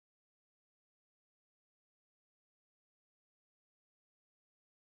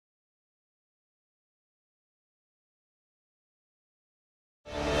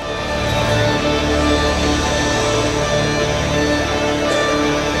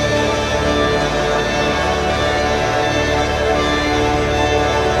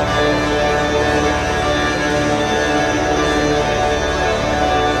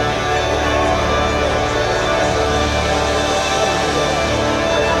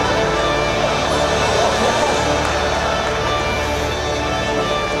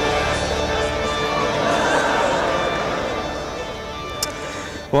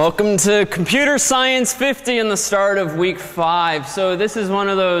Welcome to Computer Science 50 and the start of week 5. So this is one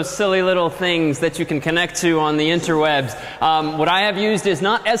of those silly little things that you can connect to on the interwebs. What I have used is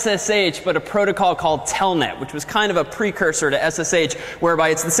not SSH, but a protocol called Telnet, which was kind of a precursor to SSH, whereby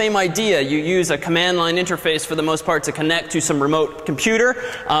it's the same idea. You use a command line interface for the most part to connect to some remote computer,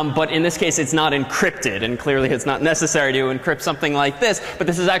 but in this case it's not encrypted, and clearly it's not necessary to encrypt something like this. But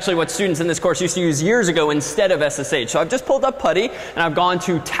this is actually what students in this course used to use years ago instead of SSH. So I've just pulled up PuTTY, and I've gone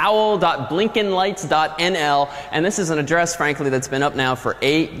to towel.blinkenlights.nl, and this is an address, frankly, that's been up now for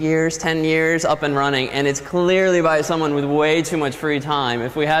 8 years, 10 years, up and running, and it's clearly by someone with way too much free time.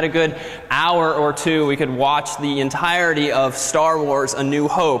 If we had a good hour or two, we could watch the entirety of Star Wars: A New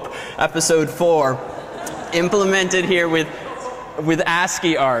Hope, Episode 4, implemented here with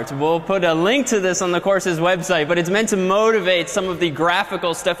ASCII art. We'll put a link to this on the course's website, but it's meant to motivate some of the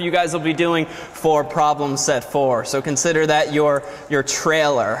graphical stuff you guys will be doing for problem set 4. So consider that your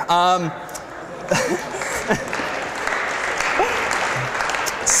trailer.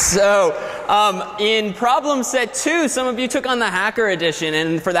 In problem set 2, some of you took on the Hacker Edition,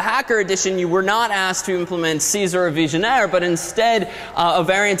 and for the Hacker Edition you were not asked to implement Caesar or Visionaire, but instead a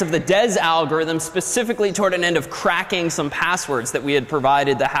variant of the DES algorithm, specifically toward an end of cracking some passwords that we had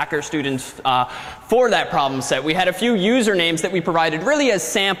provided the hacker students for that problem set. We had a few usernames that we provided really as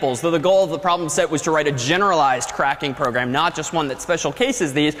samples, though the goal of the problem set was to write a generalized cracking program, not just one that special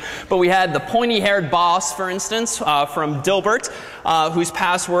cases these. But we had the pointy-haired boss, for instance, from Dilbert, whose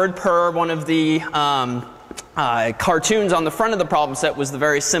password per one of the cartoons on the front of the problem set was the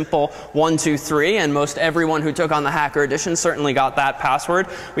very simple 123, and most everyone who took on the Hacker Edition certainly got that password.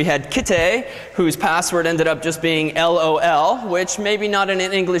 We had Kitty, whose password ended up just being LOL, which maybe not in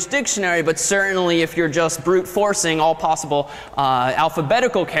an English dictionary, but certainly if you're just brute forcing all possible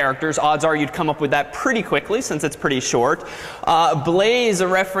alphabetical characters, odds are you'd come up with that pretty quickly since it's pretty short. Blaze, a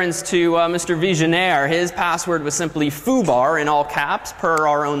reference to Mr. Visionaire, his password was simply foobar in all caps per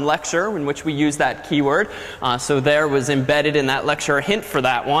our own lecture in which we used that keyword. So there was embedded in that lecture a hint for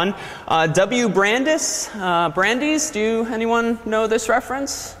that one. W. Brandeis, do anyone know this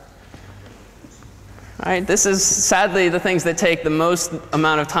reference? All right, this is sadly the things that take the most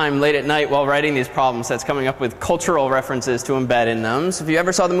amount of time late at night while writing these problem sets, coming up with cultural references to embed in them. So if you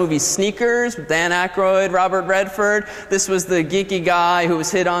ever saw the movie Sneakers with Dan Aykroyd, Robert Redford, this was the geeky guy who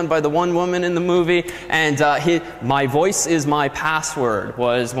was hit on by the one woman in the movie, and my voice is my password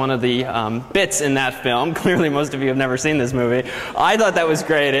was one of the bits in that film. Clearly most of you have never seen this movie. I thought that was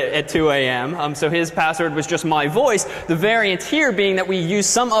great at 2 a.m. So his password was just my voice. The variant here being that we use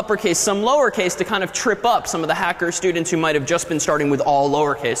some uppercase, some lowercase to kind of trip up some of the hacker students who might have just been starting with all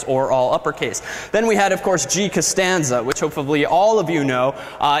lowercase or all uppercase. Then we had, of course, G. Costanza, which hopefully all of you know.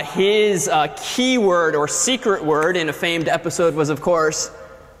 His keyword or secret word in a famed episode was, of course,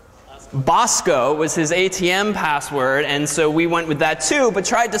 Bosco was his ATM password, and so we went with that too, but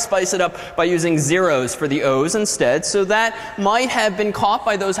tried to spice it up by using zeros for the O's instead. So that might have been caught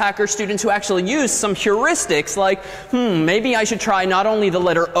by those hacker students who actually used some heuristics like, maybe I should try not only the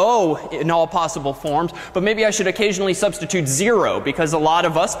letter O in all possible forms, but maybe I should occasionally substitute 0, because a lot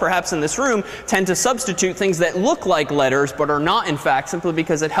of us, perhaps in this room, tend to substitute things that look like letters but are not in fact, simply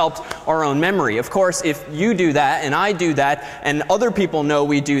because it helps our own memory. Of course, if you do that and I do that and other people know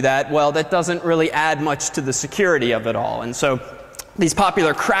we do that, well, that doesn't really add much to the security of it all. And so these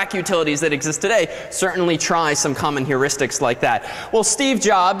popular crack utilities that exist today certainly try some common heuristics like that. Well, Steve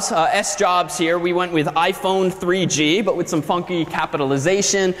Jobs, S. Jobs here, we went with iPhone 3G, but with some funky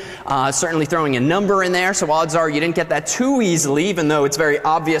capitalization, certainly throwing a number in there. So odds are you didn't get that too easily, even though it's very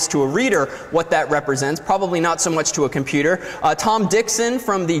obvious to a reader what that represents. Probably not so much to a computer. Tom Dixon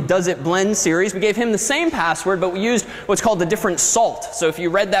from the Does It Blend series, we gave him the same password, but we used what's called the different salt. So if you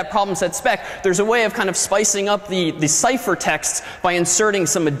read that problem set spec, there's a way of kind of spicing up the ciphertexts by inserting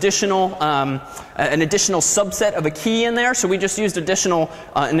some additional, an additional subset of a key in there. So we just used an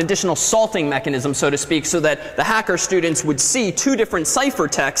additional salting mechanism, so to speak, so that the hacker students would see two different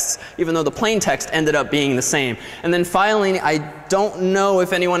ciphertexts, even though the plain text ended up being the same. And then finally, I don't know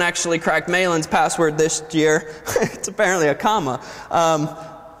if anyone actually cracked Malin's password this year. It's apparently a comma.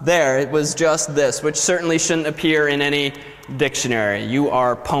 There, it was just this, which certainly shouldn't appear in any dictionary. You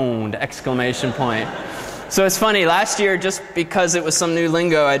are pwned! Exclamation point. So it's funny, last year, just because it was some new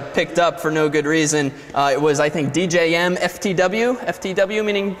lingo I'd picked up for no good reason, it was, I think, DJM FTW, FTW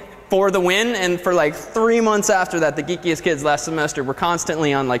meaning for the win, and for like 3 months after that, the geekiest kids last semester were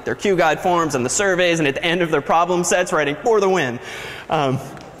constantly on like their Q Guide forums and the surveys, and at the end of their problem sets writing for the win.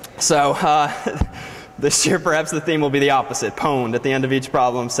 This year, perhaps the theme will be the opposite, pwned at the end of each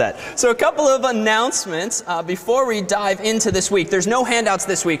problem set. So a couple of announcements before we dive into this week. There's no handouts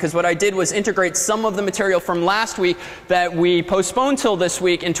this week because what I did was integrate some of the material from last week that we postponed till this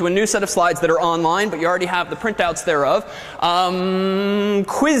week into a new set of slides that are online, but you already have the printouts thereof.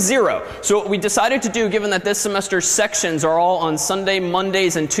 Quiz 0. So what we decided to do, given that this semester's sections are all on Sunday,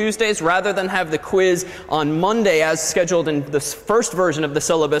 Mondays, and Tuesdays, rather than have the quiz on Monday as scheduled in the first version of the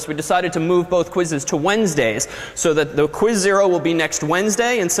syllabus, we decided to move both quizzes to Wednesdays, so that the quiz 0 will be next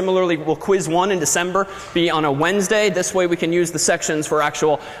Wednesday, and similarly will quiz 1 in December be on a Wednesday. This way we can use the sections for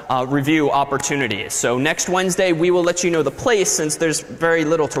actual review opportunities. So next Wednesday we will let you know the place, since there's very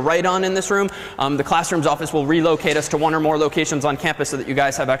little to write on in this room. The classroom's office will relocate us to one or more locations on campus so that you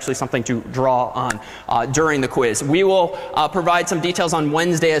guys have actually something to draw on during the quiz. We will provide some details on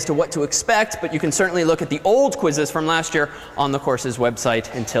Wednesday as to what to expect, but you can certainly look at the old quizzes from last year on the course's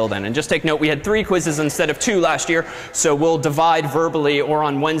website until then. And just take note, we had 3 quizzes instead of 2 last year, so we'll divide verbally or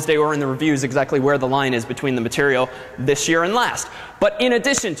on Wednesday or in the reviews exactly where the line is between the material this year and last. But in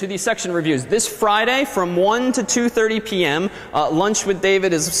addition to these section reviews, this Friday from 1 to 2:30 p.m., lunch with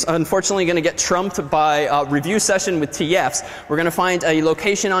David is unfortunately going to get trumped by a review session with TFs. We're going to find a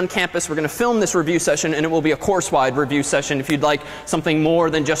location on campus. We're going to film this review session, and it will be a course-wide review session if you'd like something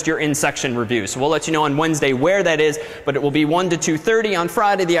more than just your in-section review. So we'll let you know on Wednesday where that is, but it will be 1 to 2:30 on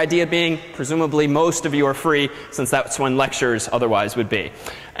Friday. The idea being, presumably most of you are free, since that's when lectures otherwise would be.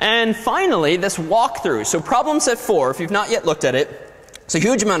 And finally, this walkthrough. So problem set 4, if you've not yet looked at it, it's a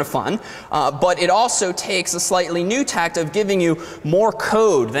huge amount of fun, but it also takes a slightly new tact of giving you more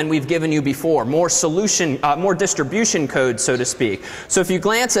code than we've given you before, more distribution code, so to speak. So if you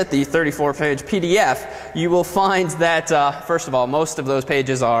glance at the 34-page PDF, you will find that, first of all, most of those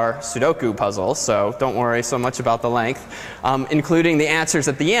pages are Sudoku puzzles, so don't worry so much about the length, including the answers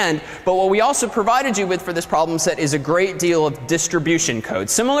at the end. But what we also provided you with for this problem set is a great deal of distribution code.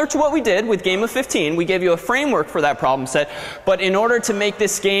 Similar to what we did with Game of 15, we gave you a framework for that problem set, but in order to make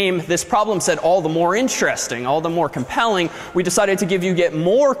this problem set all the more interesting, all the more compelling, we decided to give you yet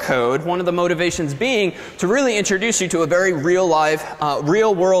more code, one of the motivations being to really introduce you to a very real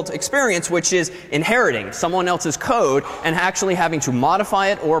world experience, which is inheriting someone else's code and actually having to modify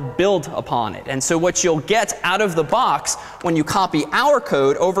it or build upon it. And so what you'll get out of the box when you copy our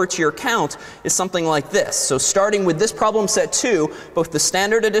code over to your account is something like this. So starting with this problem set 2, both the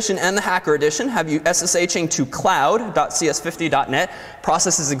standard edition and the hacker edition have you SSHing to cloud.cs50.net.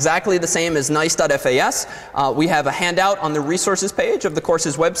 Process is exactly the same as nice.fas. We have a handout on the resources page of the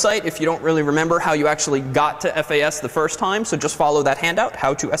course's website if you don't really remember how you actually got to FAS the first time. So just follow that handout,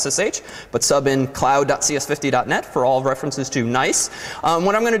 how to SSH, but sub in cloud.cs50.net for all references to nice.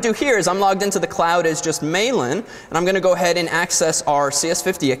 What I'm going to do here is I'm logged into the cloud as just Malin, and I'm going to go ahead and access our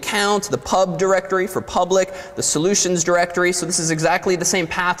CS50 account, the pub directory for public, the solutions directory. So this is exactly the same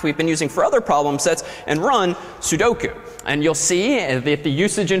path we've been using for other problem sets, and run Sudoku. And you'll see that the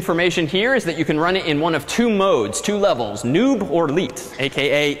usage information here is that you can run it in one of 2 modes, 2 levels, noob or elite,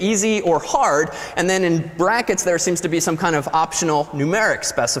 aka easy or hard. And then in brackets there seems to be some kind of optional numeric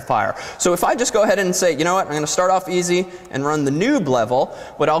specifier. So if I just go ahead and say, you know what, I'm going to start off easy and run the noob level,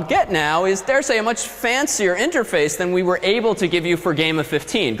 what I'll get now is, dare say, a much fancier interface than we were able to give you for Game of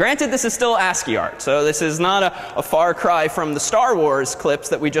 15. Granted, this is still ASCII art, so this is not a far cry from the Star Wars clips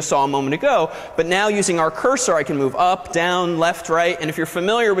that we just saw a moment ago. But now using our cursor, I can move up, down, left, right. And if you're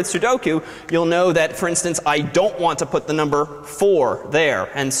familiar with Sudoku, you'll know that, for instance, I don't want to put the number 4 there.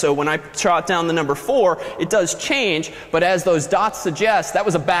 And so when I jot down the number 4, it does change. But as those dots suggest, that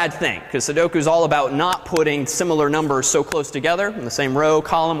was a bad thing, because Sudoku is all about not putting similar numbers so close together in the same row,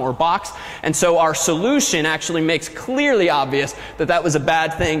 column, or box. And so our solution actually makes clearly obvious that that was a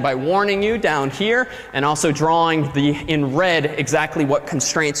bad thing by warning you down here and also drawing in red exactly what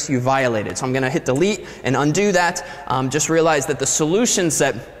constraints you violated. So I'm going to hit delete and undo that. Just realize that the solution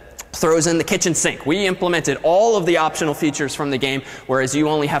set throws in the kitchen sink. We implemented all of the optional features from the game, whereas you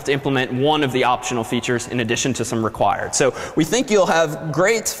only have to implement one of the optional features in addition to some required. So we think you'll have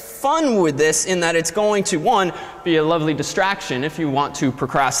great fun with this in that it's going to, one, be a lovely distraction if you want to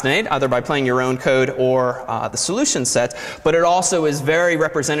procrastinate, either by playing your own code or the solution set. But it also is very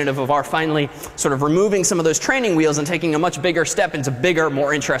representative of our finally sort of removing some of those training wheels and taking a much bigger step into bigger,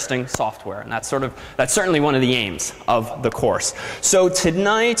 more interesting software. And that's certainly one of the aims of the course. So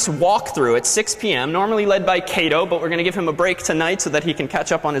tonight's walkthrough at 6 p.m., normally led by Cato, but we're going to give him a break tonight so that he can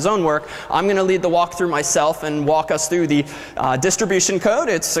catch up on his own work. I'm going to lead the walkthrough myself and walk us through the distribution code.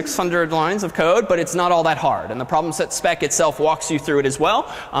 It's 600 lines of code, but it's not all that hard. And the problem set spec itself walks you through it as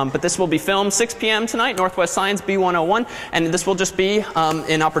well. But this will be filmed 6 p.m. tonight, Northwest Science B101. And this will just be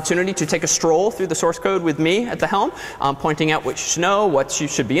an opportunity to take a stroll through the source code with me at the helm, pointing out what you should know, what you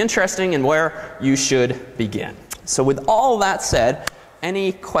should be interested in, and where you should begin. So with all that said,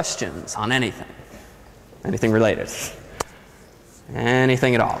 any questions on anything? Anything related?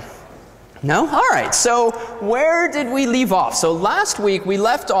 Anything at all? No? All right. So where did we leave off? So last week we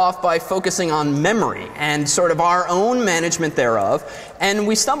left off by focusing on memory and sort of our own management thereof. And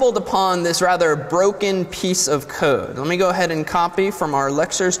we stumbled upon this rather broken piece of code. Let me go ahead and copy from our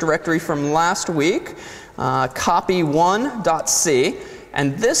lectures directory from last week, copy1.c.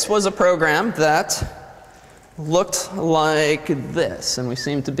 And this was a program that looked like this. And we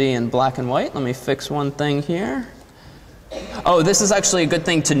seem to be in black and white. Let me fix one thing here. Oh, this is actually a good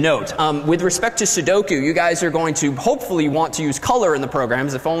thing to note. With respect to Sudoku, you guys are going to hopefully want to use color in the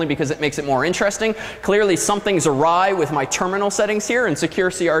programs, if only because it makes it more interesting. Clearly, something's awry with my terminal settings here in Secure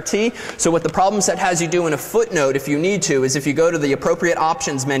CRT. So what the problem set has you do in a footnote, if you need to, is if you go to the appropriate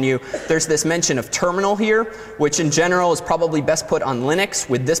options menu, there's this mention of terminal here, which in general is probably best put on Linux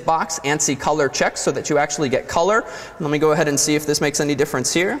with this box, ANSI color check, so that you actually get color. Let me go ahead and see if this makes any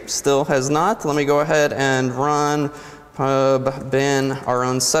difference here. Still has not. Let me go ahead and run pub bin our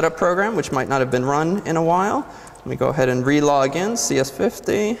own setup program, which might not have been run in a while. Let me go ahead and relog in,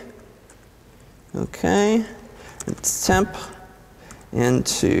 CS50. OK. It's temp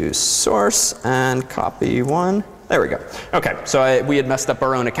into source and copy one. There we go. OK, so we had messed up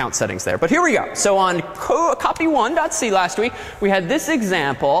our own account settings there. But here we go. So on copy1.c last week, we had this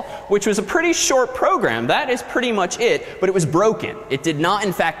example, which was a pretty short program. That is pretty much it, but it was broken. It did not,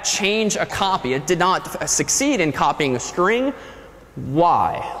 in fact, change a copy. It did not succeed in copying a string.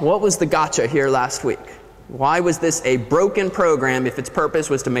 Why? What was the gotcha here last week? Why was this a broken program if its purpose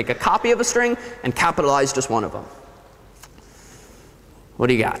was to make a copy of a string and capitalize just one of them? What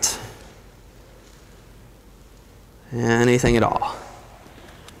do you got? Anything at all?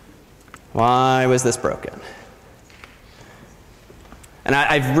 Why was this broken? And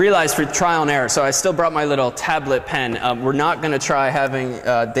I've realized for trial and error, so I still brought my little tablet pen. We're not going to try having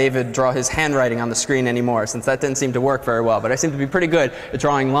David draw his handwriting on the screen anymore, since that didn't seem to work very well. But I seem to be pretty good at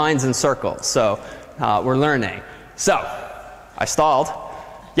drawing lines and circles, so we're learning. So, I stalled.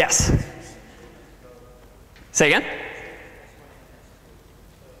 Yes? Say again?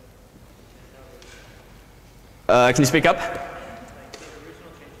 Can you speak up?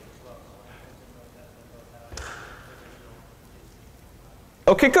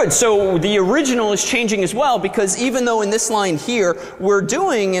 OK, good. So the original is changing as well, because even though in this line here we're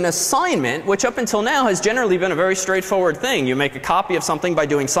doing an assignment, which up until now has generally been a very straightforward thing. You make a copy of something by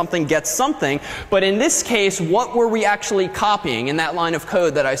doing something, get something. But in this case, what were we actually copying in that line of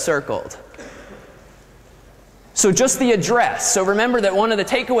code that I circled? So just the address. So remember that one of the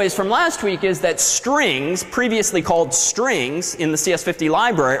takeaways from last week is that strings, previously called strings in the CS50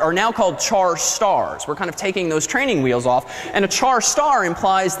 library, are now called char stars. We're kind of taking those training wheels off. And a char star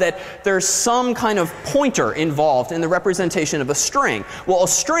implies that there's some kind of pointer involved in the representation of a string. Well, a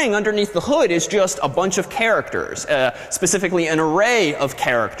string underneath the hood is just a bunch of characters, specifically an array of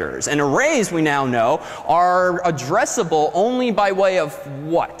characters. And arrays, we now know, are addressable only by way of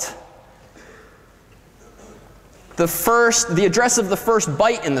what? The address of the first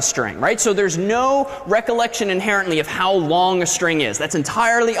byte in the string, right? So there's no recollection inherently of how long a string is. That's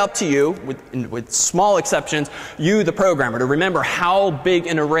entirely up to you, with small exceptions, you, the programmer, to remember how big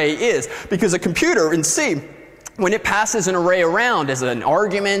an array is. Because a computer in C, when it passes an array around as an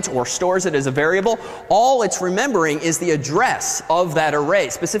argument or stores it as a variable, all it's remembering is the address of that array,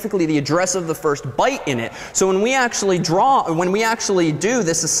 specifically the address of the first byte in it. So when we actually do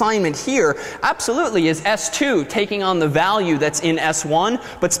this assignment here, absolutely is S2 taking on the value that's in S1,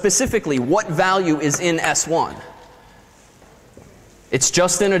 but specifically what value is in S1? It's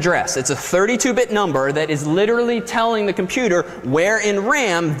just an address. It's a 32-bit number that is literally telling the computer where in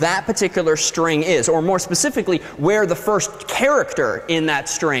RAM that particular string is, or more specifically, where the first character in that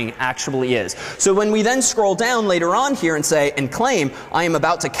string actually is. So when we then scroll down later on here and say, and claim, I am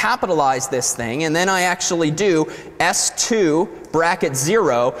about to capitalize this thing, and then I actually do S2 bracket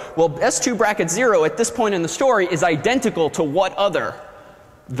 0, well, S2 bracket 0 at this point in the story is identical to what other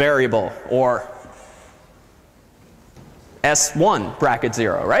variable or S1 bracket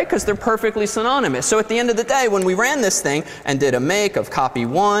 0, right? Because they're perfectly synonymous. So at the end of the day, when we ran this thing and did a make of copy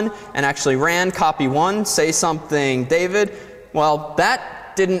 1 and actually ran copy 1, say something David, well, that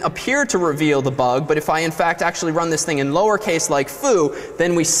that didn't appear to reveal the bug, but if I in fact actually run this thing in lowercase like foo,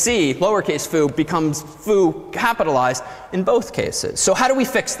 then we see lowercase foo becomes foo capitalized in both cases. So how do we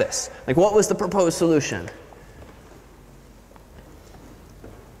fix this? Like, what was the proposed solution?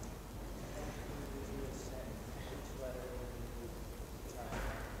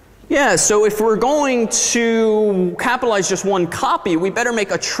 Yeah, so if we're going to capitalize just one copy, we better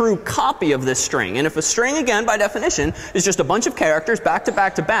make a true copy of this string. And if a string, again, by definition, is just a bunch of characters back to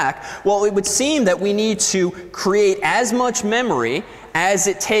back to back, well, it would seem that we need to create as much memory as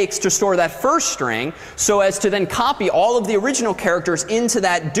it takes to store that first string, so as to then copy all of the original characters into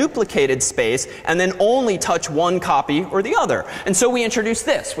that duplicated space and then only touch one copy or the other. And so we introduced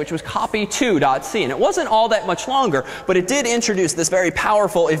this, which was copy2.c. And it wasn't all that much longer, but it did introduce this very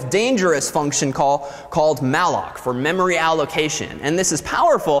powerful, if dangerous, function called malloc for memory allocation. And this is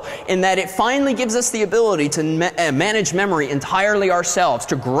powerful in that it finally gives us the ability to manage memory entirely ourselves,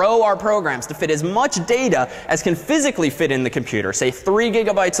 to grow our programs to fit as much data as can physically fit in the computer, say 3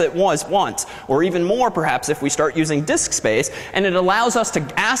 gigabytes at once, or even more perhaps if we start using disk space. And it allows us to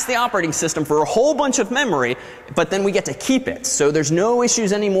ask the operating system for a whole bunch of memory, but then we get to keep it. So there's no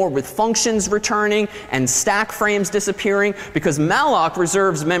issues anymore with functions returning and stack frames disappearing, because malloc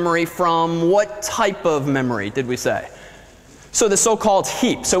reserves memory from what type of memory did we say? So the so-called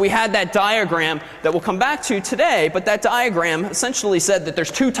heap. So we had that diagram that we'll come back to today, but that diagram essentially said that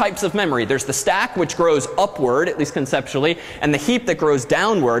there's two types of memory. There's the stack, which grows upward, at least conceptually, and the heap that grows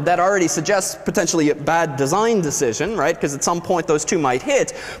downward. That already suggests potentially a bad design decision, right? Because at some point those two might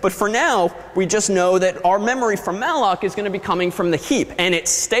hit. But for now, we just know that our memory from malloc is going to be coming from the heap, and it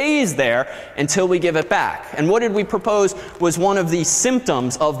stays there until we give it back. And what did we propose was one of the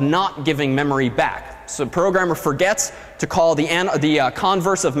symptoms of not giving memory back. So the programmer forgets to call the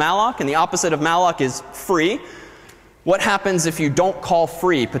converse of malloc, and the opposite of malloc is free. What happens if you don't call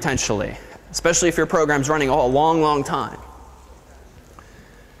free, potentially? Especially if your program's running a long, long time.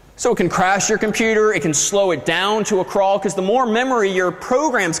 So it can crash your computer, it can slow it down to a crawl, because the more memory your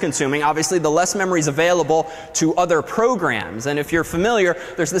program's consuming, obviously the less memory is available to other programs. And if you're familiar,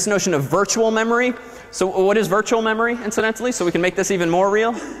 there's this notion of virtual memory. So what is virtual memory, incidentally? So we can make this even more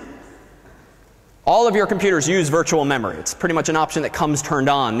real. All of your computers use virtual memory. It's pretty much an option that comes turned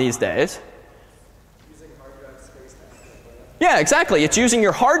on these days. Using hard drive space. Yeah, exactly. It's using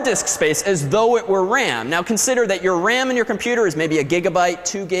your hard disk space as though it were RAM. Now consider that your RAM in your computer is maybe 1 gigabyte,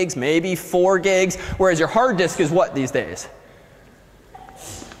 2 gigs, maybe 4 gigs, whereas your hard disk is what these days?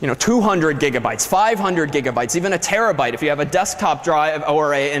 200 gigabytes, 500 gigabytes, even a terabyte if you have a desktop drive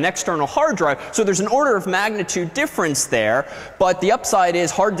or an external hard drive. So there's an order of magnitude difference there. But the upside is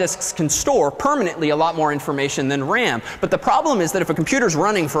hard disks can store permanently a lot more information than RAM. But the problem is that if a computer's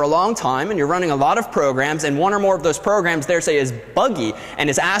running for a long time and you're running a lot of programs, and one or more of those programs there, say, is buggy and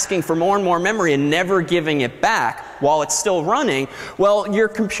is asking for more and more memory and never giving it back while it's still running, well, your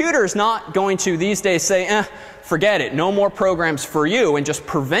computer's not going to these days say, forget it, no more programs for you, and just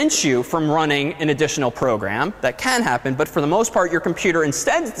prevents you from running an additional program. That can happen, but for the most part, your computer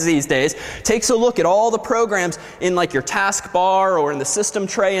instead these days takes a look at all the programs in like your taskbar or in the system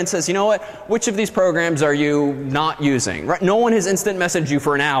tray and says, you know what, which of these programs are you not using? Right? No one has instant messaged you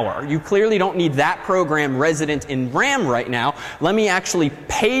for an hour. You clearly don't need that program resident in RAM right now. Let me actually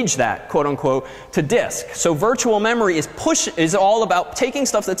page that, quote unquote, to disk. So virtual memory is all about taking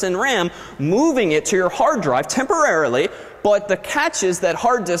stuff that's in RAM, moving it to your hard drive temporarily, but the catch is that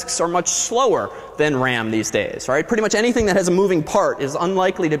hard disks are much slower than RAM these days, right? Pretty much anything that has a moving part is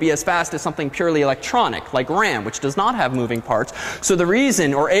unlikely to be as fast as something purely electronic, like RAM, which does not have moving parts. So the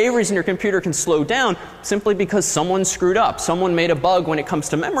reason, or a reason your computer can slow down, simply because someone screwed up, someone made a bug when it comes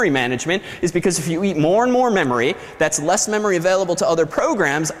to memory management, is because if you eat more and more memory, that's less memory available to other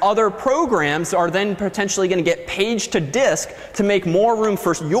programs are then potentially going to get paged to disk to make more room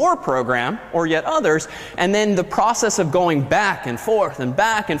for your program, or yet others, and then the process of going back and forth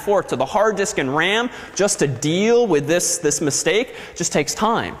to the hard disk and RAM just to deal with this mistake just takes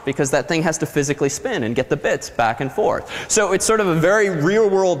time, because that thing has to physically spin and get the bits back and forth. So it's sort of a very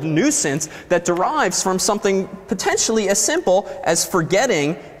real-world nuisance that derives from something potentially as simple as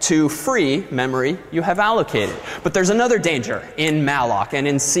forgetting to free memory you have allocated. But there's another danger in malloc and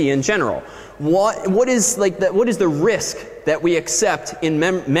in C in general. What is the risk that we accept in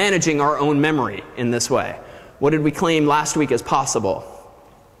managing our own memory in this way? What did we claim last week as possible?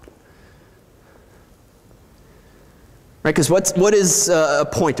 Right, because what is a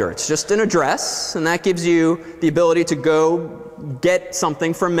pointer? It's just an address, and that gives you the ability to go get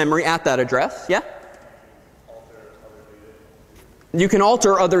something from memory at that address. Yeah? You can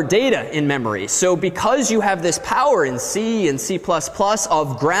alter other data in memory. So because you have this power in C and C++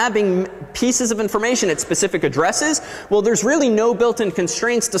 of grabbing pieces of information at specific addresses, well, there's really no built-in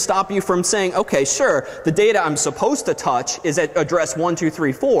constraints to stop you from saying, okay, sure, the data I'm supposed to touch is at address 1, 2,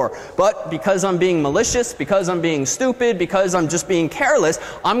 3, 4. But because I'm being malicious, because I'm being stupid, because I'm just being careless,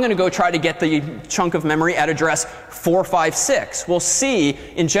 I'm going to go try to get the chunk of memory at address 4, 5, 6. Well, C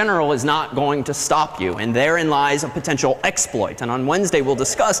in general is not going to stop you. And therein lies a potential exploit. And on Wednesday, we'll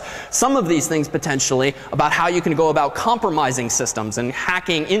discuss some of these things potentially about how you can go about compromising systems and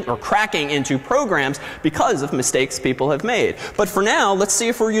hacking in or cracking into programs because of mistakes people have made. But for now, let's see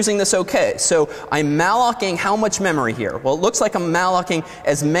if we're using this okay. So I'm mallocing how much memory here? Well, it looks like I'm mallocing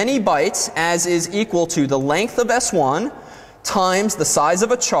as many bytes as is equal to the length of S1 times the size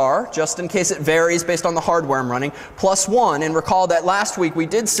of a char, just in case it varies based on the hardware I'm running, plus 1. And recall that last week we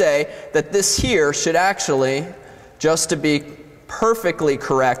did say that this here should actually, just to be perfectly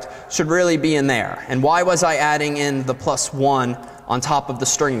correct, should really be in there. And why was I adding in the plus 1 on top of the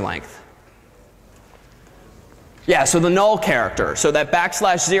string length? Yeah, so the null character. So that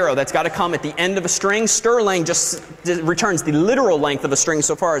 \0 that's got to come at the end of a string. Strlen just returns the literal length of a string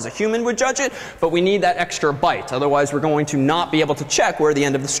so far as a human would judge it, but we need that extra byte. Otherwise, we're going to not be able to check where the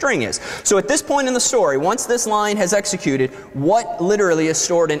end of the string is. So at this point in the story, once this line has executed, what literally is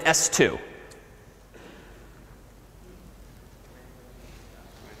stored in S2?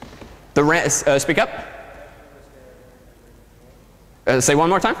 Speak up. Say one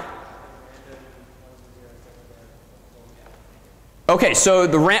more time. Okay,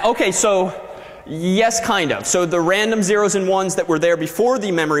 so yes, kind of. So the random zeros and ones that were there before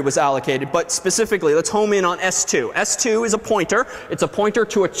the memory was allocated, but specifically, let's home in on S2. S2 is a pointer. It's a pointer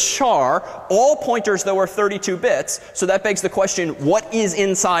to a char. All pointers, though, are 32 bits. So that begs the question, what is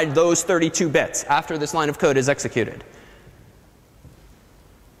inside those 32 bits after this line of code is executed?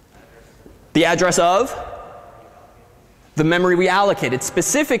 The address of the memory we allocated.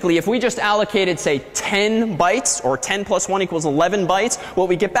 Specifically, if we just allocated, say, 10 bytes, or 10 plus 1 equals 11 bytes, what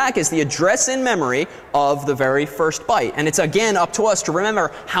we get back is the address in memory of the very first byte. And it's, again, up to us to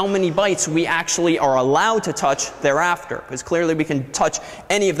remember how many bytes we actually are allowed to touch thereafter. Because clearly we can touch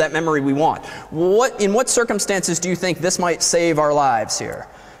any of that memory we want. In what circumstances do you think this might save our lives here?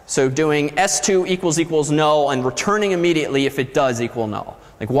 So doing S2 equals null and returning immediately if it does equal null.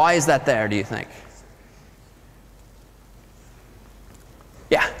 Like, why is that there, do you think?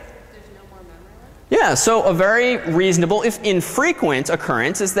 Yeah? There's no more memory left? Yeah, so a very reasonable, if infrequent,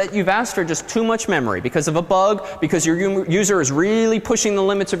 occurrence is that you've asked for just too much memory. Because of a bug, because your user is really pushing the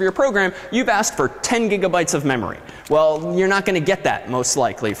limits of your program, you've asked for 10 gigabytes of memory. Well, you're not going to get that, most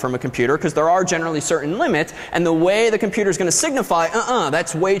likely, from a computer, because there are generally certain limits. And the way the computer is going to signify,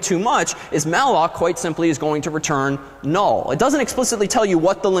 that's way too much, is malloc quite simply is going to return null. It doesn't explicitly tell you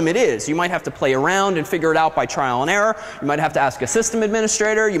what the limit is. You might have to play around and figure it out by trial and error. You might have to ask a system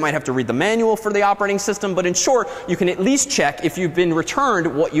administrator. You might have to read the manual for the operating system. But in short, you can at least check if you've been returned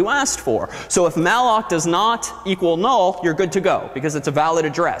what you asked for. So if malloc does not equal null, you're good to go, because it's a valid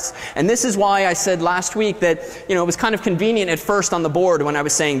address. And this is why I said last week that, it was kind of convenient at first on the board when I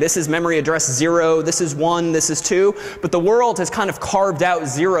was saying this is memory address 0, this is 1, this is 2. But the world has kind of carved out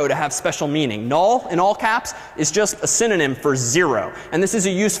 0 to have special meaning. Null, in all caps, is just a synonym for 0. And this is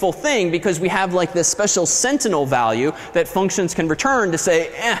a useful thing because we have like this special sentinel value that functions can return to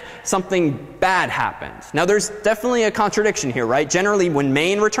say, something bad happened. Now there's definitely a contradiction here, right? Generally when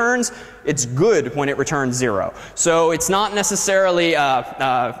main returns, it's good when it returns 0. So it's not necessarily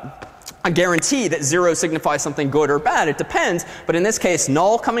a guarantee that 0 signifies something good or bad. It depends. But in this case,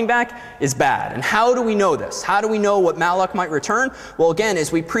 null coming back is bad. And how do we know this? How do we know what malloc might return? Well, again,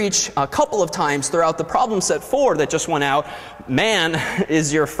 as we preach a couple of times throughout the problem set 4 that just went out, man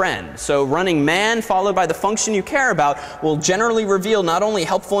is your friend. So running man followed by the function you care about will generally reveal not only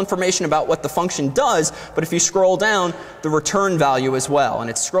helpful information about what the function does, but if you scroll down, the return value as well. And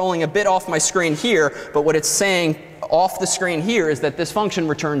it's scrolling a bit off my screen here, but what it's saying off the screen here is that this function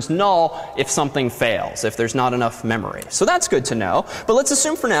returns null if something fails, if there's not enough memory. So that's good to know. But let's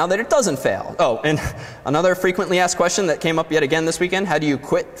assume for now that it doesn't fail. Oh, and another frequently asked question that came up yet again this weekend, how do you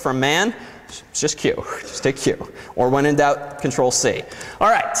quit from man? It's just Q. Just take Q. Or when in doubt, Control C. All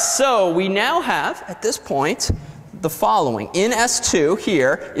right, so we now have, at this point, the following. In S2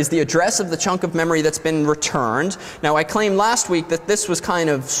 here is the address of the chunk of memory that's been returned. Now, I claimed last week that this was kind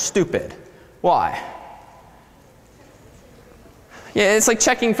of stupid. Why? Yeah, it's like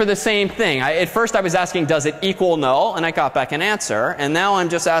checking for the same thing. At first I was asking, does it equal null? And I got back an answer. And now I'm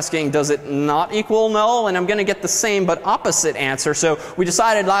just asking, does it not equal null? And I'm going to get the same but opposite answer. So we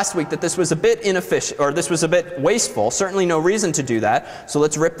decided last week that this was a bit inefficient, or this was a bit wasteful. Certainly no reason to do that. So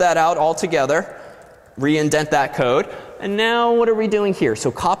let's rip that out altogether, re-indent that code. And now what are we doing here?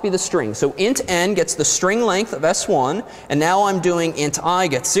 So copy the string. So int n gets the string length of s1. And now I'm doing int I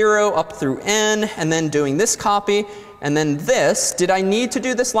gets 0 up through n, and then doing this copy. And then this, did I need to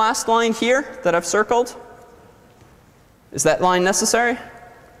do this last line here that I've circled? Is that line necessary?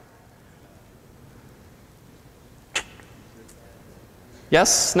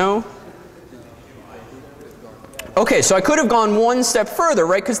 Yes? No? Okay, so I could have gone one step further,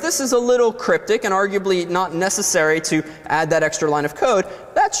 right? Because this is a little cryptic and arguably not necessary to add that extra line of code.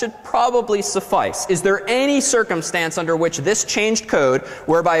 That should probably suffice. Is there any circumstance under which this changed code,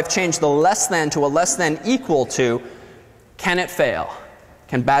 whereby I've changed the less than to a less than equal to, can it fail?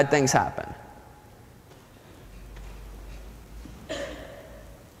 Can bad things happen?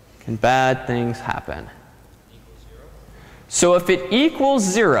 Can bad things happen? So if it equals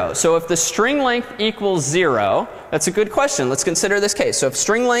 0, so if the string length equals 0, that's a good question. Let's consider this case. So if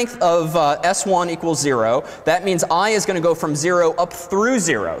string length of s1 equals 0, that means I is going to go from 0 up through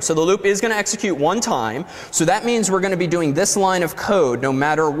 0. So the loop is going to execute one time. So that means we're going to be doing this line of code no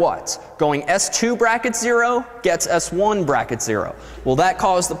matter what. Going s2 bracket 0 gets s1 bracket 0. Will that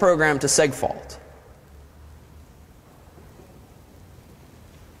cause the program to segfault?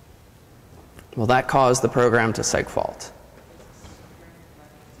 Will that cause the program to segfault?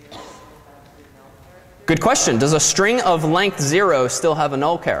 Good question. Does a string of length 0 still have a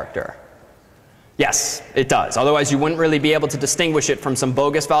null character? Yes, it does. Otherwise, you wouldn't really be able to distinguish it from some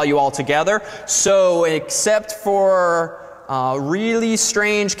bogus value altogether. So except for really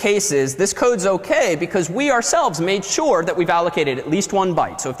strange cases, this code's okay because we ourselves made sure that we've allocated at least one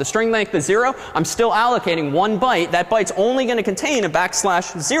byte. So if the string length is 0, I'm still allocating one byte. That byte's only going to contain a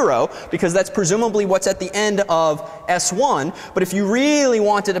 /0 because that's presumably what's at the end of s1. But if you really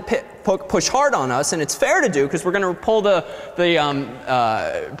wanted to push hard on us, and it's fair to do because we're going to pull the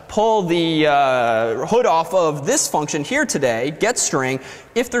hood off of this function here today, getString.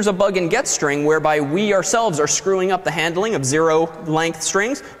 If there's a bug in getString whereby we ourselves are screwing up the handling of 0 length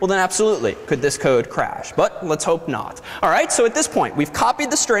strings, well then absolutely could this code crash. But let's hope not. All right, so at this point we've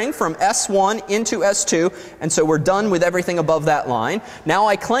copied the string from s1 into s2, and so we're done with everything above that line. Now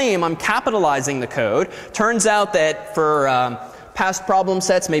I claim I'm capitalizing the code. Turns out that for past problem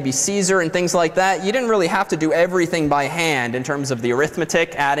sets, maybe Caesar and things like that, you didn't really have to do everything by hand in terms of the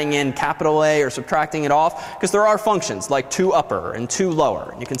arithmetic, adding in capital A or subtracting it off, because there are functions like to upper and to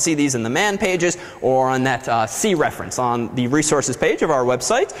lower. You can see these in the man pages or on that C reference on the resources page of our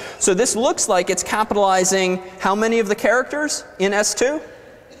website. So this looks like it's capitalizing how many of the characters in S2?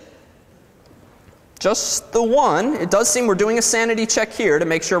 Just the one. It does seem we're doing a sanity check here to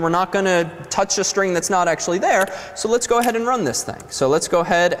make sure we're not going to touch a string that's not actually there. So let's go ahead and run this thing. So let's go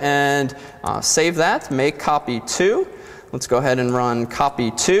ahead and save that, make copy 2. Let's go ahead and run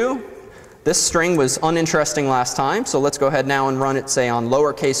copy 2. This string was uninteresting last time, so let's go ahead now and run it, say, on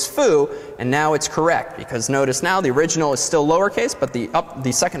lowercase foo, and now it's correct, because notice now the original is still lowercase, but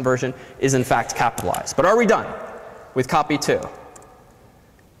the second version is in fact capitalized. But are we done with copy 2?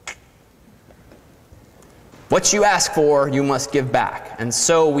 What you ask for, you must give back. And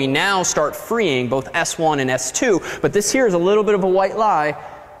so we now start freeing both S1 and S2. But this here is a little bit of a white lie.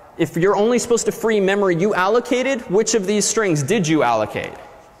 If you're only supposed to free memory you allocated, which of these strings did you allocate?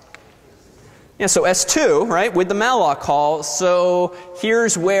 Yeah, so S2, right, with the malloc call. So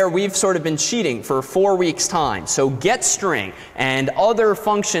here's where we've sort of been cheating for 4 weeks' time. So getString and other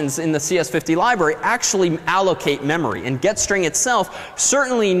functions in the CS50 library actually allocate memory. And getString itself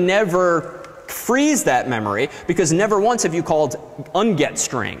certainly never freeze that memory, because never once have you called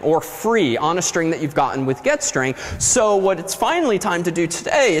ungetString or free on a string that you've gotten with getString. So what it's finally time to do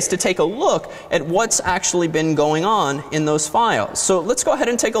today is to take a look at what's actually been going on in those files. So let's go ahead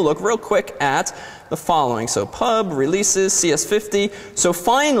and take a look real quick at the following. So pub releases CS50. So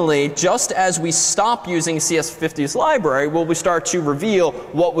finally, just as we stop using CS50's library, will we start to reveal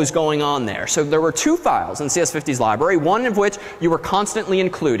what was going on there. So there were 2 files in CS50's library, one of which you were constantly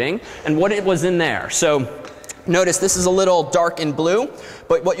including, and what it was in there. So notice this is a little dark in blue,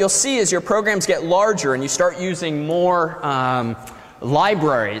 but what you'll see is your programs get larger and you start using more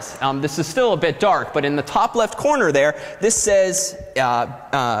libraries. This is still a bit dark, but in the top left corner there, this says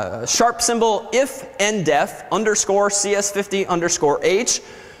sharp symbol if ndef underscore CS50 underscore h.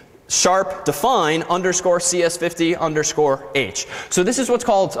 sharp define underscore CS50 underscore H. So this is what's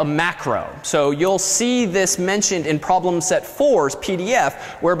called a macro. So you'll see this mentioned in problem set 4's PDF,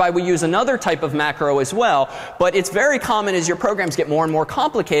 whereby we use another type of macro as well. But it's very common as your programs get more and more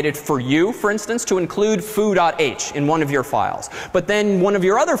complicated for you, for instance, to include foo.h in one of your files. But then one of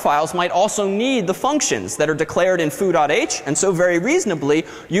your other files might also need the functions that are declared in foo.h. And so very reasonably,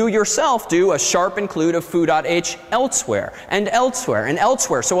 you yourself do a sharp include of foo.h elsewhere and elsewhere and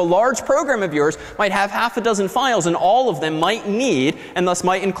elsewhere. So a large program of yours might have half a dozen files, and all of them might need and thus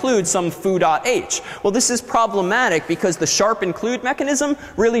might include some foo.h. Well, this is problematic because the sharp include mechanism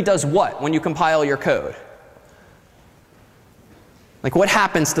really does what when you compile your code? Like, what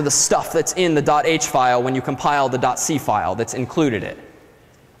happens to the stuff that's in the .h file when you compile the .c file that's included it?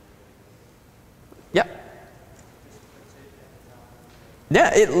 Yep. Yeah,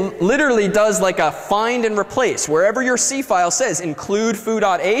 it literally does like a find and replace. Wherever your C file says include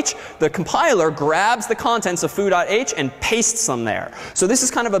foo.h, the compiler grabs the contents of foo.h and pastes them there. So this is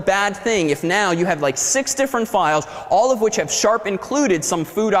kind of a bad thing if now you have like 6 different files, all of which have sharp included some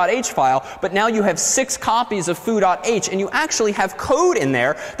foo.h file, but now you have 6 copies of foo.h, and you actually have code in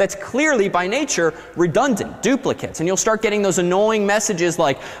there that's clearly by nature redundant, duplicates. And you'll start getting those annoying messages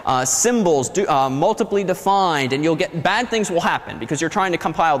like symbols multiply defined, and you'll get bad things will happen because you're trying to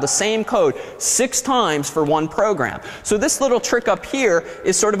compile the same code 6 times for one program. So this little trick up here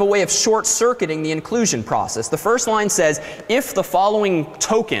is sort of a way of short-circuiting the inclusion process. The first line says, if the following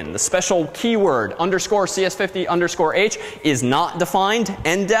token, the special keyword underscore CS50 underscore H is not defined,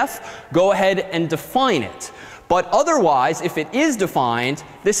 ndef, go ahead and define it. But otherwise, if it is defined,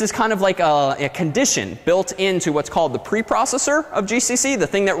 this is kind of like a condition built into what's called the preprocessor of GCC, the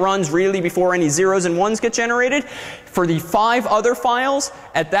thing that runs really before any zeros and ones get generated. For the 5 other files,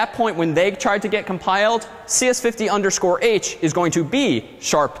 at that point when they tried to get compiled, CS50 underscore H is going to be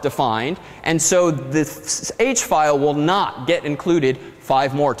sharp defined. And so the H file will not get included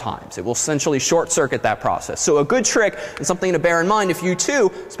 5 more times. It will essentially short circuit that process. So a good trick and something to bear in mind if you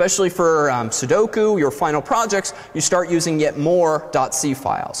too, especially for Sudoku, your final projects, you start using yet more .c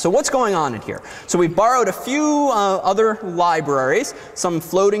files. So what's going on in here? So we borrowed a few other libraries, some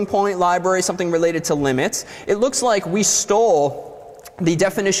floating point library, something related to limits. It looks like we stole the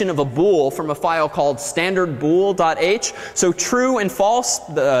definition of a bool from a file called standardbool.h. So true and false,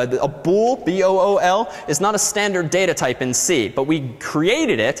 a bool, B-O-O-L, is not a standard data type in C. But we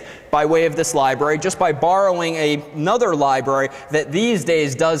created it by way of this library just by borrowing another library that these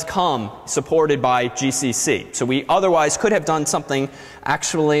days does come supported by GCC. So we otherwise could have done something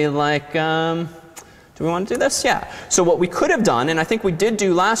actually like do we want to do this? Yeah. So what we could have done, and I think we did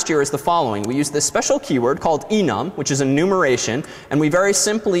do last year, is the following. We used this special keyword called enum, which is enumeration, and we very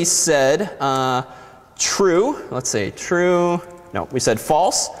simply said true. Let's say true. No, we said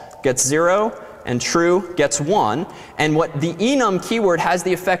false gets 0, and true gets 1. And what the enum keyword has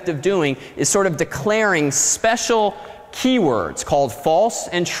the effect of doing is sort of declaring special keywords called false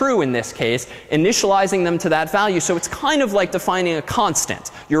and true in this case, initializing them to that value. So it's kind of like defining a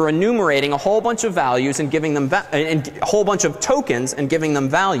constant. You're enumerating a whole bunch of values and giving them a whole bunch of tokens and giving them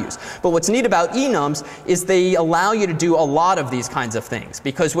values. But what's neat about enums is they allow you to do a lot of these kinds of things,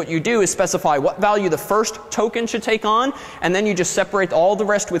 because what you do is specify what value the first token should take on, and then you just separate all the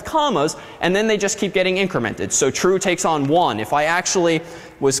rest with commas, and then they just keep getting incremented. So true takes on 1. If I actually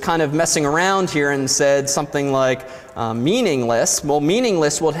was kind of messing around here and said something like meaningless, well,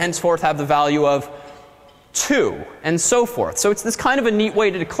 meaningless will henceforth have the value of 2, and so forth. So it's this kind of a neat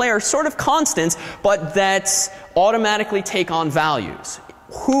way to declare sort of constants, but that automatically take on values.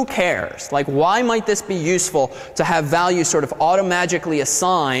 Who cares? Like, why might this be useful to have values sort of automatically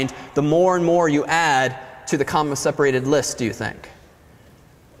assigned the more and more you add to the comma-separated list, do you think?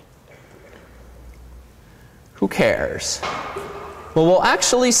 Who cares? Well, we'll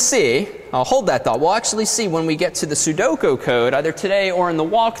actually see, I'll hold that thought, we'll actually see when we get to the Sudoku code, either today or in the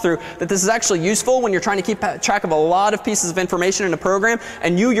walkthrough, that this is actually useful when you're trying to keep track of a lot of pieces of information in a program,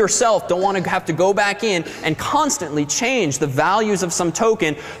 and you yourself don't want to have to go back in and constantly change the values of some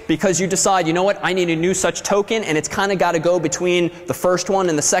token because you decide, you know what, I need a new such token, and it's kind of got to go between the first one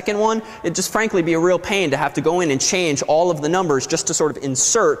and the second one. It'd just frankly be a real pain to have to go in and change all of the numbers just to sort of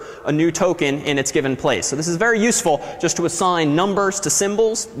insert a new token in its given place. So this is very useful just to assign numbers to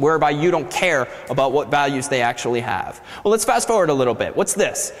symbols whereby you don't care about what values they actually have. Well, let's fast forward a little bit. What's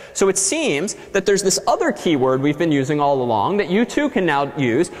this? So it seems that there's this other keyword we've been using all along that you too can now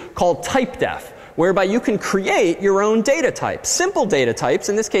use called typedef, whereby you can create your own data types. Simple data types,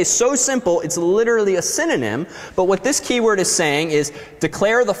 in this case so simple it's literally a synonym, but what this keyword is saying is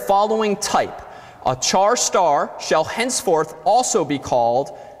declare the following type. A char star shall henceforth also be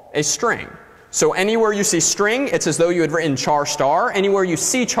called a string. So anywhere you see string, it's as though you had written char star. Anywhere you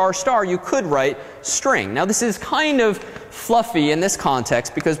see char star, you could write string. Now this is kind of fluffy in this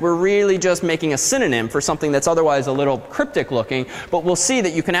context because we're really just making a synonym for something that's otherwise a little cryptic looking. But we'll see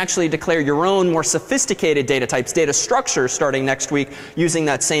that you can actually declare your own more sophisticated data types, data structures, starting next week using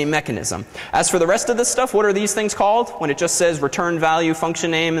that same mechanism. As for the rest of this stuff, what are these things called when it just says return value,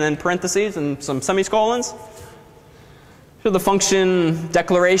 function name, and then parentheses and some semicolons? So the function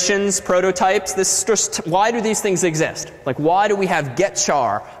declarations, prototypes, this just, why do these things exist? Like why do we have get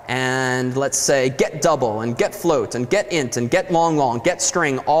char and let's say get double and get float and get int and get long, get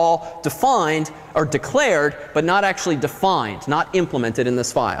string all defined or declared but not actually defined, not implemented in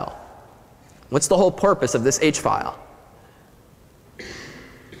this file? What's the whole purpose of this H file?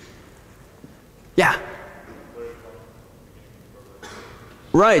 Yeah.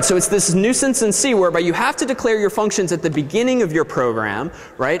 Right, so it's this nuisance in C whereby you have to declare your functions at the beginning of your program,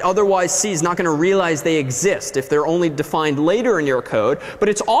 right? Otherwise C is not going to realize they exist if they're only defined later in your code. But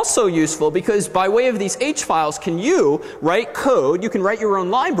it's also useful because by way of these H files, can you write code, you can write your own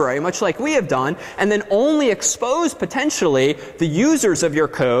library, much like we have done, and then only expose potentially the users of your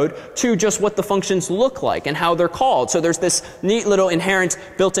code to just what the functions look like and how they're called. So there's this neat little inherent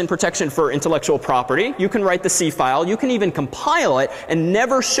built-in protection for intellectual property. You can write the C file, you can even compile it and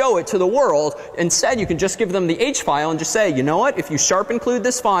never show it to the world. Instead, you can just give them the H file and just say, you know what, if you sharp include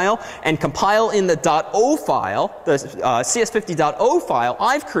this file and compile in the .o file, the CS50.o file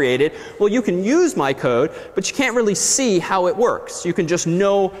I've created, well, you can use my code, but you can't really see how it works. You can just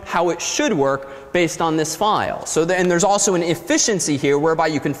know how it should work based on this file. So and there's also an efficiency here whereby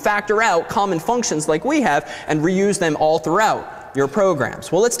you can factor out common functions like we have and reuse them all throughout your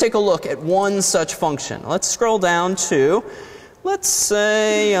programs. Well, let's take a look at one such function. Let's scroll down to let's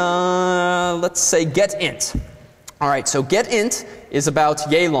say get int. All right, so get int is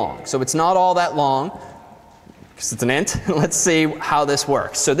about yay long. So it's not all that long because it's an int. Let's see how this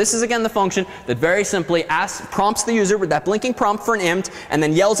works. So this is again the function that very simply prompts the user with that blinking prompt for an int and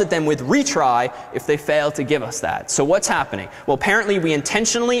then yells at them with retry if they fail to give us that. So what's happening? Well, apparently we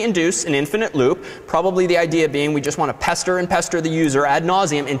intentionally induce an infinite loop. Probably the idea being we just want to pester and pester the user ad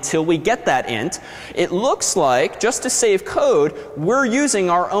nauseum until we get that int. It looks like just to save code, we're using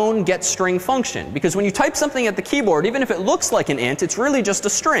our own getString function. Because when you type something at the keyboard, even if it looks like an int, it's really just a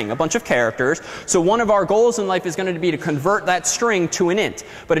string, a bunch of characters. So one of our goals in life is going to be to convert that string to an int.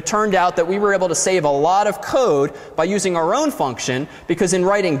 But it turned out that we were able to save a lot of code by using our own function because in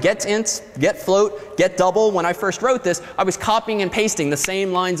writing get int, get float, get double, when I first wrote this, I was copying and pasting the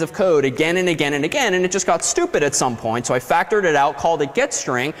same lines of code again and again and again, and it just got stupid at some point. So I factored it out, called it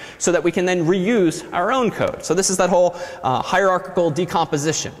getString, so that we can then reuse our own code. So this is that whole hierarchical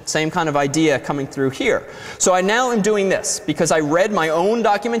decomposition. Same kind of idea coming through here. So I now am doing this because I read my own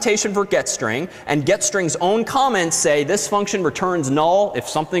documentation for getString, and getString's own comments say this function returns null if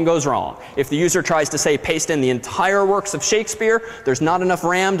something goes wrong. If the user tries to say paste in the entire works of Shakespeare, there's not enough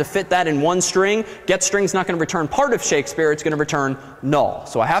RAM to fit that in one string. getString's not going to return part of Shakespeare, it's going to return null.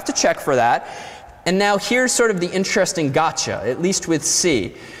 So I have to check for that. And now here's sort of the interesting gotcha, at least with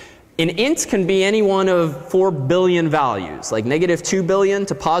C. An int can be any one of 4 billion values, like -2 billion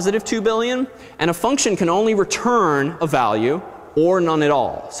to +2 billion, and a function can only return a value or none at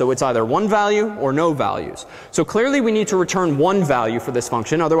all. So it's either one value or no values. So clearly we need to return one value for this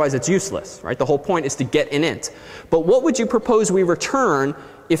function, otherwise it's useless, right? The whole point is to get an int. But what would you propose we return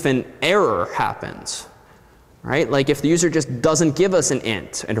if an error happens? Right? Like if the user just doesn't give us an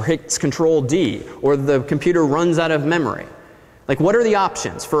int and hits Control D, or the computer runs out of memory. Like what are the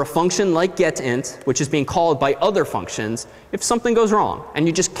options for a function like getInt, which is being called by other functions, if something goes wrong and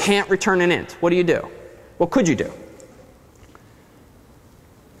you just can't return an int? What do you do? What could you do?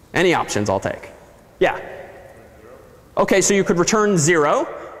 Any options I'll take. Yeah. Okay, so you could return 0.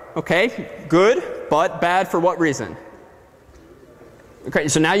 Okay, good, but bad for what reason? Okay,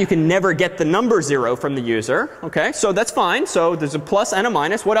 so now you can never get the number 0 from the user. Okay, so that's fine. So there's a plus and a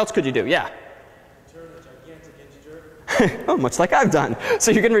minus. What else could you do? Yeah. Return a gigantic integer. Oh, much like I've done.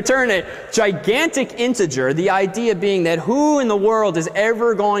 So you can return a gigantic integer, the idea being that who in the world is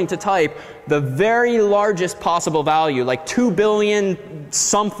ever going to type the very largest possible value, like 2 billion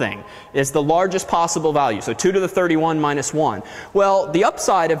something is the largest possible value. So 2 to the 31 minus 1. Well, the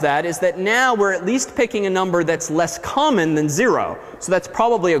upside of that is that now we're at least picking a number that's less common than 0. So that's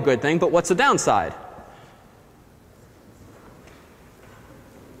probably a good thing, but what's the downside?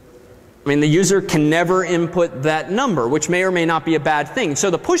 I mean, the user can never input that number, which may or may not be a bad thing. So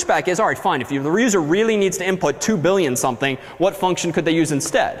the pushback is, all right, fine, if the user really needs to input 2 billion something, what function could they use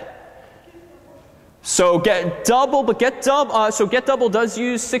instead? So get double does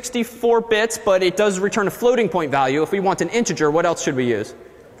use 64 bits, but it does return a floating point value. If we want an integer, what else should we use?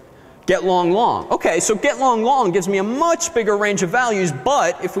 Get long long. Okay, so get long long gives me a much bigger range of values,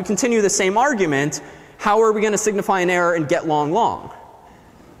 but if we continue the same argument, how are we going to signify an error in get long long?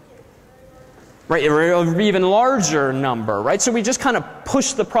 Right, an even larger number, right? So we just kind of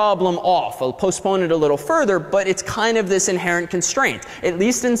push the problem off. I'll postpone it a little further, but it's kind of this inherent constraint. At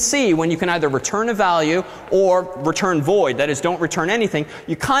least in C, when you can either return a value or return void, that is, don't return anything,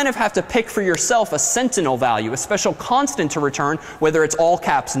 you kind of have to pick for yourself a sentinel value, a special constant to return, whether it's all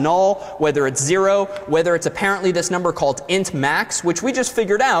caps null, whether it's 0, whether it's apparently this number called int max, which we just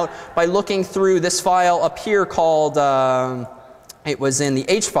figured out by looking through this file up here called it was in the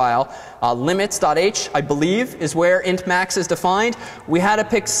H file, limits.h, I believe, is where int max is defined. We had to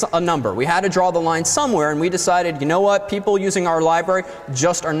pick a number. We had to draw the line somewhere, and we decided, you know what, people using our library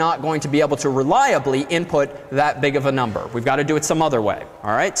just are not going to be able to reliably input that big of a number. We've got to do it some other way. All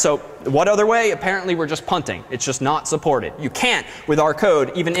right? So what other way? Apparently we're just punting. It's just not supported. You can't, with our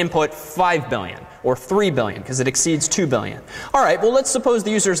code, even input 5 billion. Or 3 billion, because it exceeds 2 billion. All right, well, let's suppose the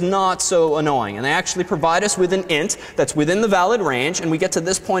user's not so annoying, and they actually provide us with an int that's within the valid range, and we get to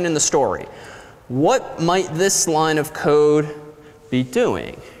this point in the story. What might this line of code be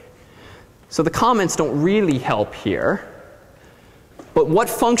doing? So the comments don't really help here. But what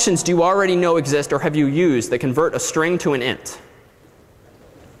functions do you already know exist or have you used that convert a string to an int?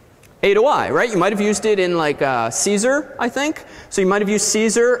 A to I, right? You might have used it in like Caesar, I think. So you might have used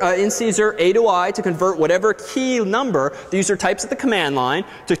Caesar, in Caesar, A to I to convert whatever key number the user types at the command line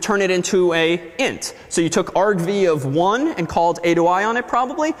to turn it into a int. So you took argv of 1 and called A to I on it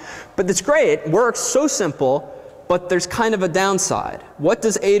probably. But it's great. It works so simple, but there's kind of a downside. What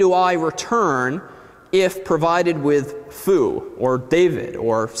does A to I return if provided with foo or David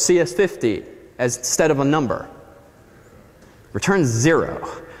or CS50 as instead of a number? Returns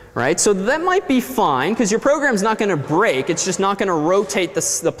 0. Right? So that might be fine, because your program's not going to break. It's just not going to rotate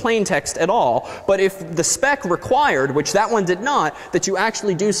the plain text at all. But if the spec required, which that one did not, that you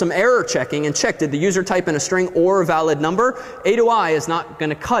actually do some error checking and check, did the user type in a string or a valid number, A to I is not going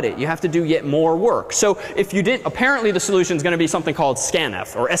to cut it. You have to do yet more work. So if you did, apparently the solution is going to be something called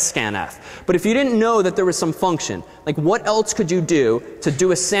scanf or scanf. But if you didn't know that there was some function, like what else could you do to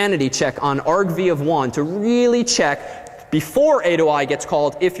do a sanity check on argv of 1 to really check before A to I gets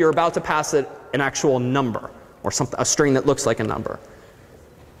called if you're about to pass it an actual number or something, a string that looks like a number?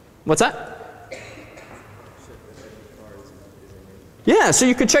 What's that? Yeah, so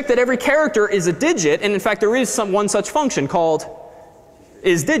you could check that every character is a digit, and in fact there is one such function called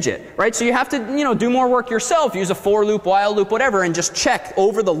isDigit, right? So you have to, do more work yourself, use a for loop, while loop, whatever, and just check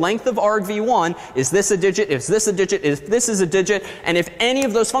over the length of argv1, is this a digit, is this a digit, is this is a digit, and if any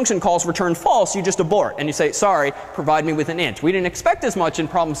of those function calls return false, you just abort, and you say, sorry, provide me with an int. We didn't expect as much in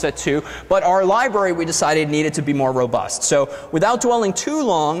problem set 2, but our library, we decided, needed to be more robust. So without dwelling too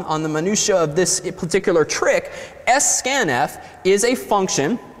long on the minutia of this particular trick, scanf is a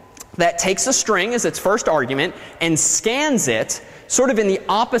function that takes a string as its first argument and scans it sort of in the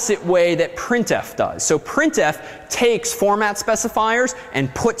opposite way that printf does. So printf takes format specifiers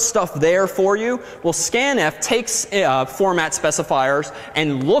and puts stuff there for you. Well, scanf takes format specifiers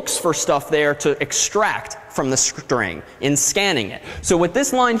and looks for stuff there to extract from the string in scanning it. So what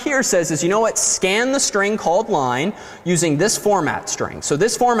this line here says is, you know what, scan the string called line using this format string. So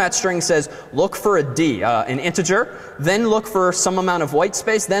this format string says look for a D, an integer, then look for some amount of white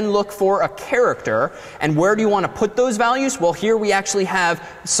space, then look for a character. And where do you want to put those values? Well, here we actually have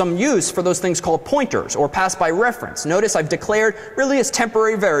some use for those things called pointers or pass by reference. Notice I've declared really as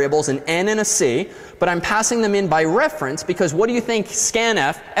temporary variables an N and a C, but I'm passing them in by reference because what do you think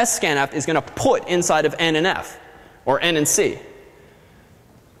scanf, scanf, is going to put inside of N and F, or N and C?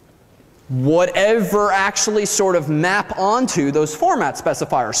 Whatever actually sort of map onto those format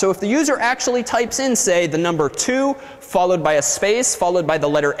specifiers. So if the user actually types in, say, the number 2 followed by a space followed by the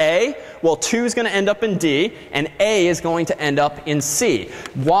letter A, well, 2 is going to end up in D and A is going to end up in C.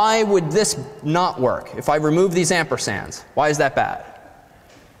 Why would this not work if I remove these ampersands? Why is that bad?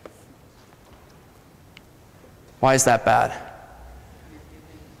 Why is that bad?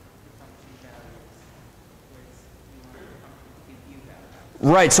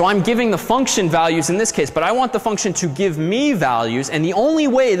 Right, so I'm giving the function values in this case, but I want the function to give me values, and the only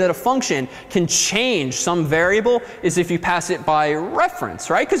way that a function can change some variable is if you pass it by reference,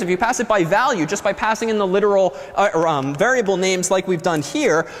 right? Because if you pass it by value, just by passing in the literal variable names like we've done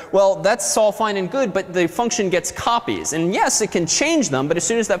here, well, that's all fine and good, but the function gets copies. And yes, it can change them, but as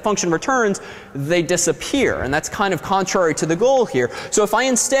soon as that function returns, they disappear, and that's kind of contrary to the goal here. So if I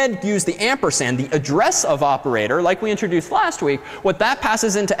instead use the ampersand, the address of operator, like we introduced last week, what that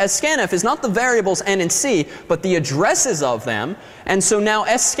passes into scanf is not the variables n and c, but the addresses of them. And so now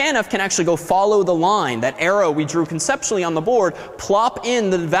scanf can actually go follow the line, that arrow we drew conceptually on the board, plop in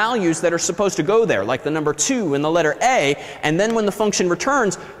the values that are supposed to go there, like the number 2 and the letter a, and then when the function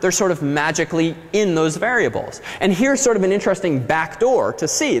returns, they're sort of magically in those variables. And here's sort of an interesting backdoor to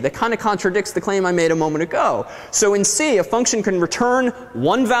C that kind of contradicts the claim I made a moment ago. So in C, a function can return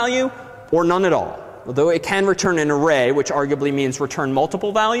one value or none at all. Although it can return an array, which arguably means return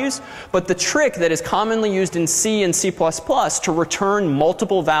multiple values. But the trick that is commonly used in C and C++ to return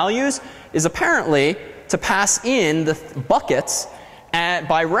multiple values is apparently to pass in the buckets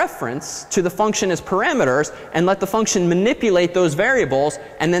by reference to the function as parameters and let the function manipulate those variables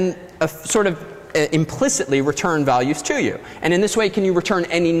and then sort of implicitly return values to you. And in this way, can you return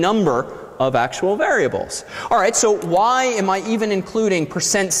any number of actual variables? All right, so why am I even including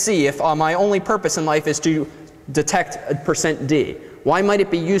 %c if my only purpose in life is to detect a %d? Why might it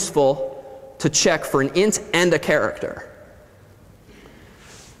be useful to check for an int and a character?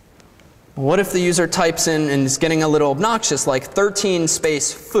 What if the user types in and is getting a little obnoxious, like 13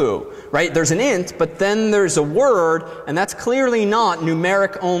 space foo, right? There's an int, but then there's a word, and that's clearly not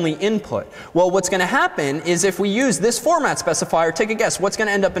numeric only input. Well, what's going to happen is if we use this format specifier, take a guess, what's going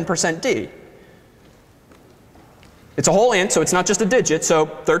to end up in %d? It's a whole int, so it's not just a digit, so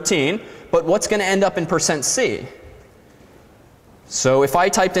 13. But what's going to end up in %c? So if I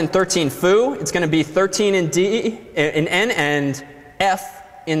typed in 13 foo, it's going to be 13 in d, in n, and f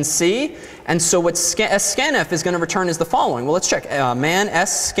in C. And so what scanf is going to return is the following. Well, let's check. Man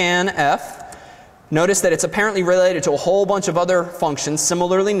scanf. Notice that it's apparently related to a whole bunch of other functions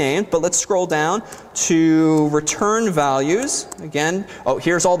similarly named. But let's scroll down to return values. Again, oh,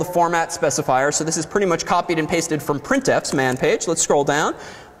 here's all the format specifiers. So this is pretty much copied and pasted from printf's man page. Let's scroll down.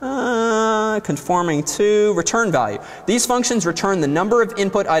 Conforming to return value. These functions return the number of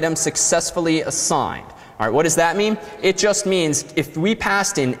input items successfully assigned. All right, what does that mean? It just means if we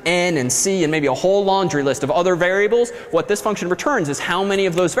passed in n and c and maybe a whole laundry list of other variables, what this function returns is how many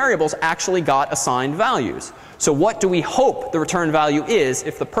of those variables actually got assigned values. So what do we hope the return value is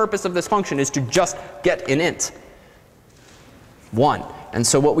if the purpose of this function is to just get an int? 1. And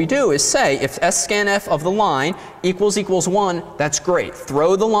so what we do is say if scanf of the line equals 1, that's great.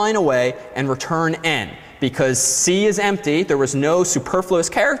 Throw the line away and return n. Because C is empty, there was no superfluous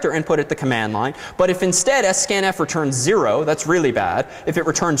character input at the command line. But if instead scanf returns 0, that's really bad. If it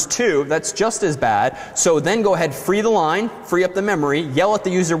returns 2, that's just as bad. So then go ahead, free the line, free up the memory, yell at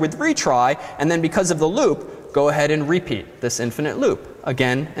the user with retry, and then because of the loop, go ahead and repeat this infinite loop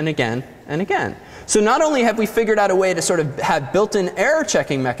again and again and again. So not only have we figured out a way to sort of have built-in error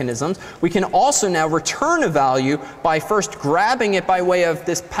checking mechanisms, we can also now return a value by first grabbing it by way of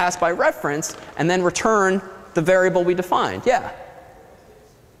this pass by reference and then return the variable we defined. Yeah?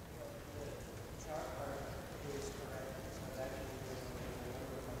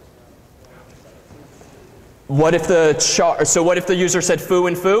 What if the user said foo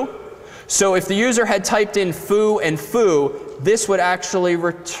and foo? So if the user had typed in foo and foo, this would actually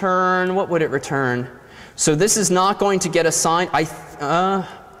return, what would it return? So this is not going to get assigned.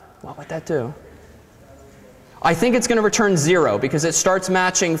 What would that do? I think it's going to return 0 because it starts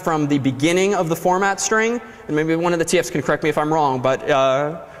matching from the beginning of the format string. And maybe one of the TFs can correct me if I'm wrong, but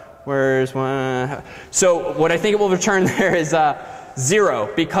where's one? So what I think it will return there is 0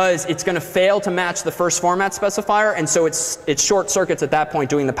 because it's going to fail to match the first format specifier, and so it short circuits at that point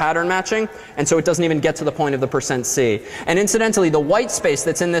doing the pattern matching, and so it doesn't even get to the point of the %c. And incidentally, the white space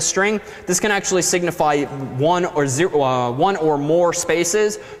that's in this string, this can actually signify one or more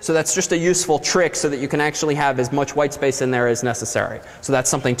spaces, so that's just a useful trick so that you can actually have as much white space in there as necessary. So that's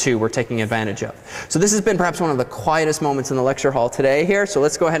something too we're taking advantage of. So this has been perhaps one of the quietest moments in the lecture hall today here, so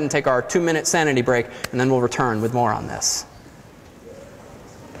let's go ahead and take our 2-minute sanity break, and then we'll return with more on this.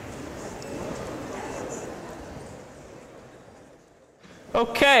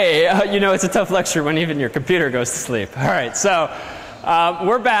 Okay, you know it's a tough lecture when even your computer goes to sleep. All right, so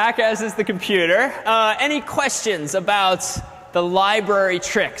we're back, as is the computer. Any questions about the library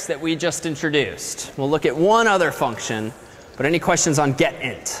tricks that we just introduced? We'll look at one other function, but any questions on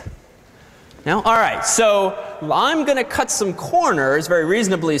getInt? No? All right, so I'm going to cut some corners, very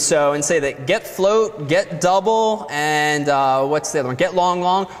reasonably so, and say that get float, get double, and what's the other one? Get long,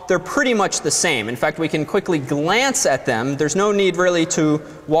 long. They're pretty much the same. In fact, we can quickly glance at them. There's no need really to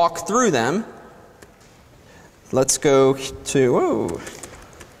walk through them. Let's go to, whoa.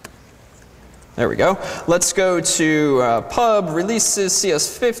 There we go. Let's go to pub, releases,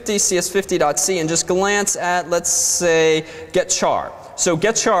 CS50, CS50.c, and just glance at, let's say, get char. So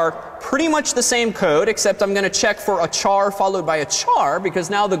get char, pretty much the same code, except I'm going to check for a char followed by a char, because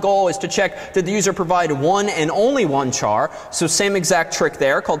now the goal is to check did the user provide one and only one char. So same exact trick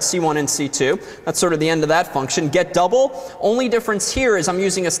there, called C1 and C2. That's sort of the end of that function. Get double. Only difference here is I'm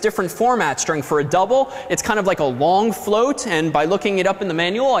using a different format string for a double. It's kind of like a long float, and by looking it up in the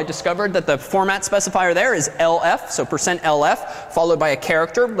manual, I discovered that the format specifier there is LF, so %LF, followed by a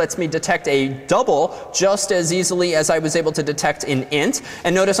character. Lets me detect a double just as easily as I was able to detect an int.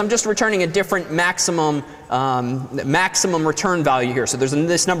 And notice I'm just returning a different maximum return value here. So there's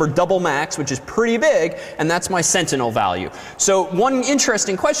this number double max, which is pretty big, and that's my sentinel value. So one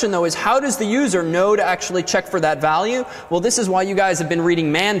interesting question, though, is how does the user know to actually check for that value? Well, this is why you guys have been reading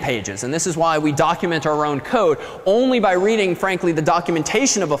man pages, and this is why we document our own code. Only by reading, frankly, the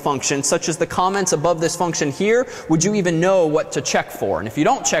documentation of a function, such as the comments above this function here, would you even know what to check for. And if you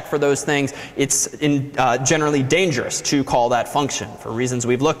don't check for those things, it's generally dangerous to call that function for reasons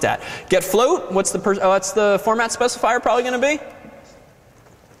we've looked at. Get float, what's the format specifier probably going to be?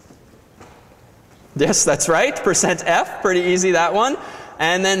 Yes, that's right. %F, pretty easy that one.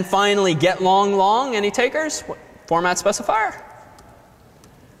 And then finally, get long, long. Any takers? What format specifier?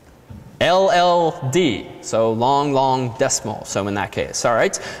 LLD, so long, long decimal, so in that case. All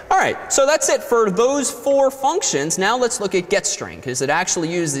right, so that's it for those 4 functions. Now let's look at getString, because it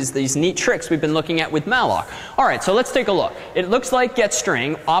actually uses these neat tricks we've been looking at with malloc. All right, so let's take a look. It looks like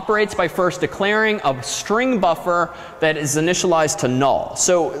getString operates by first declaring a string buffer that is initialized to null.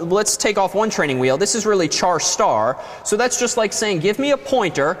 So let's take off one training wheel. This is really char star. So that's just like saying, give me a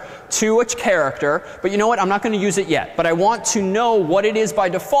pointer to a character, but you know what? I'm not going to use it yet. But I want to know what it is by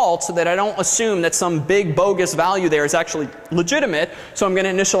default so that I don't assume that some big bogus value there is actually legitimate. So I'm going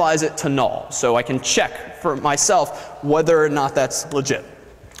to initialize it to null. So I can check for myself whether or not that's legit.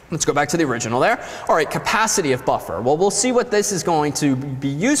 Let's go back to the original there. All right, capacity of buffer. Well, we'll see what this is going to be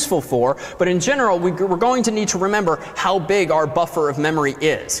useful for. But in general, we're going to need to remember how big our buffer of memory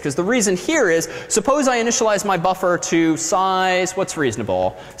is. Because the reason here is, suppose I initialize my buffer to size, what's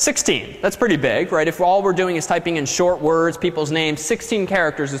reasonable? 16. That's pretty big, right? If all we're doing is typing in short words, people's names, 16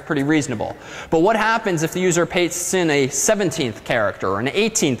 characters is pretty reasonable. But what happens if the user pastes in a 17th character or an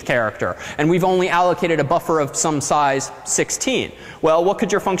 18th character, and we've only allocated a buffer of some size 16? Well, what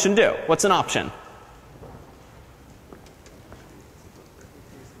could your function do? What's an option?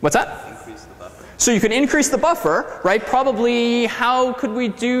 What's that? Increase the buffer. So you could increase the buffer, right? Probably, how could we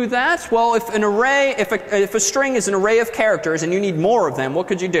do that? Well, if an array, if a string is an array of characters and you need more of them, what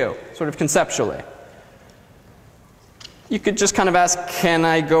could you do, sort of conceptually? You could just kind of ask, can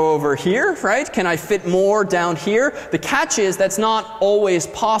I go over here, right? Can I fit more down here? The catch is that's not always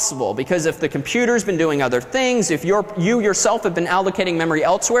possible, because if the computer's been doing other things, if you yourself have been allocating memory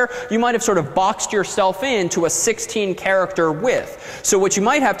elsewhere, you might have sort of boxed yourself into a 16 character width. So what you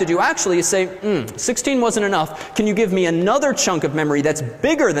might have to do actually is say, 16 wasn't enough. Can you give me another chunk of memory that's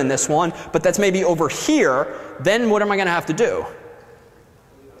bigger than this one, but that's maybe over here? Then what am I going to have to do?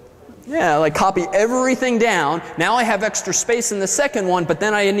 Yeah, like copy everything down. Now I have extra space in the second one, but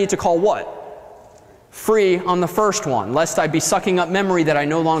then I need to call what? Free on the first one, lest I be sucking up memory that I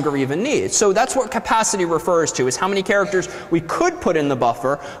no longer even need. So that's what capacity refers to, is how many characters we could put in the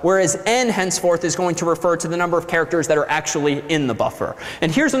buffer, whereas n henceforth is going to refer to the number of characters that are actually in the buffer.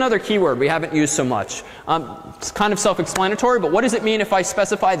 And here's another keyword we haven't used so much. It's kind of self-explanatory, but what does it mean if I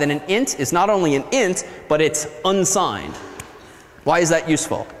specify that an int is not only an int, but it's unsigned? Why is that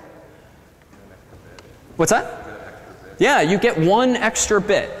useful? What's that? Yeah, you get 1 extra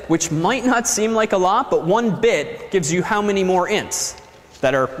bit, which might not seem like a lot, but 1 bit gives you how many more ints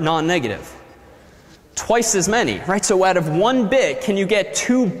that are non-negative? Twice as many, right? So out of 1 bit, can you get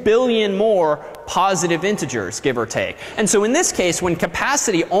 2 billion more positive integers, give or take? And so in this case, when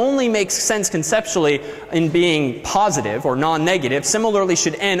capacity only makes sense conceptually in being positive or non-negative, similarly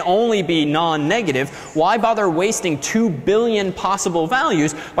should n only be non-negative, why bother wasting 2 billion possible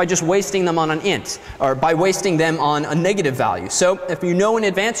values by just wasting them on an int, or by wasting them on a negative value? So if you know in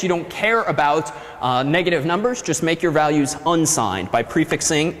advance you don't care about negative numbers, just make your values unsigned by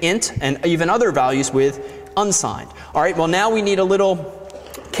prefixing int and even other values with unsigned. All right, well now we need a little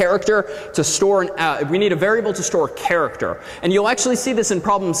character to store we need a variable to store character. And you'll actually see this in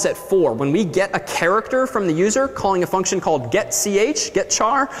problem set 4. When we get a character from the user calling a function called getCh,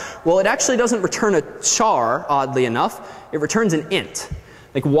 getChar, well, it actually doesn't return a char, oddly enough. It returns an int.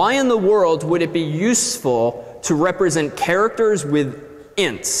 Like, why in the world would it be useful to represent characters with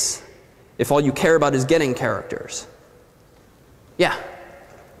ints if all you care about is getting characters? Yeah?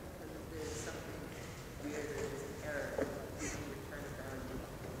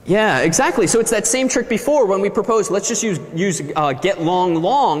 Yeah, exactly. So it's that same trick before when we proposed, let's just use get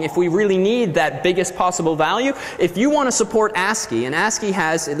long if we really need that biggest possible value. If you want to support ASCII, and ASCII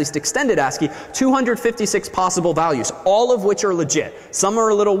has, at least extended ASCII, 256 possible values, all of which are legit. Some are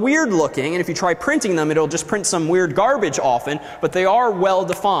a little weird looking, and if you try printing them, it'll just print some weird garbage often, but they are well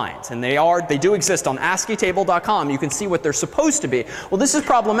defined, and they do exist on ASCIItable.com. You can see what they're supposed to be. Well, this is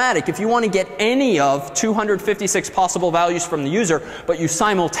problematic. If you want to get any of 256 possible values from the user, but you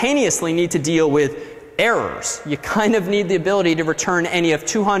simultaneously need to deal with errors, you kind of need the ability to return any of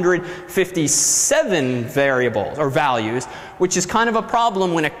 257 variables or values, which is kind of a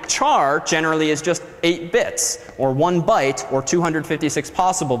problem when a char generally is just 8 bits or 1 byte or 256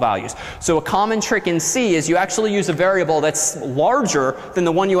 possible values. So a common trick in C is you actually use a variable that's larger than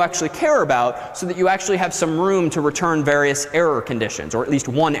the one you actually care about, so that you actually have some room to return various error conditions, or at least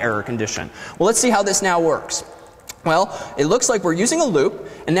one error condition. Well, let's see how this now works. Well, it looks like we're using a loop,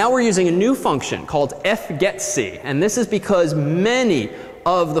 and now we're using a new function called fgetC. And this is because many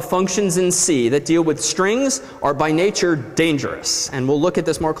of the functions in C that deal with strings are by nature dangerous. And we'll look at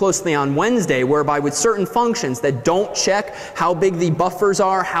this more closely on Wednesday, whereby with certain functions that don't check how big the buffers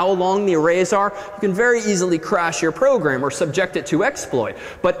are, how long the arrays are, you can very easily crash your program or subject it to exploit.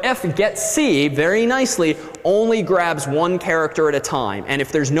 But fgetC, very nicely, only grabs one character at a time. And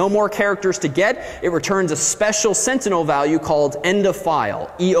if there's no more characters to get, it returns a special sentinel value called end of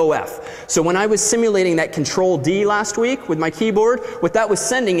file, EOF. So when I was simulating that Control D last week with my keyboard, what that was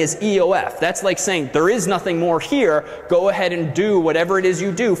sending is EOF. That's like saying there is nothing more here. Go ahead and do whatever it is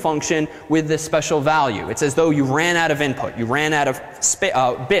you do function with this special value. It's as though you ran out of input. You ran out of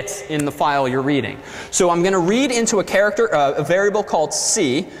bits in the file you're reading. So I'm going to read into a character, a variable called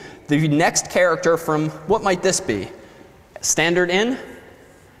C, the next character from, what might this be? Standard in?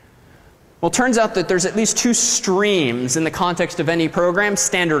 Well, it turns out that there's at least 2 streams in the context of any program.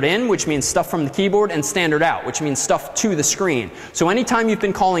 Standard in, which means stuff from the keyboard, and standard out, which means stuff to the screen. So anytime you've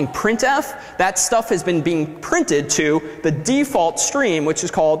been calling printf, that stuff has been being printed to the default stream, which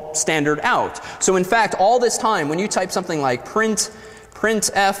is called standard out. So in fact, all this time, when you type something like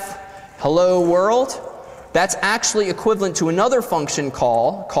printf hello world, that's actually equivalent to another function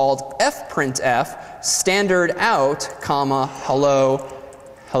call called fprintf standard out, comma, hello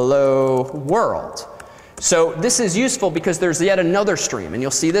world. So this is useful because there's yet another stream, and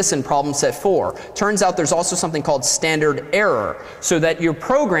you'll see this in problem set 4. Turns out there's also something called standard error, so that your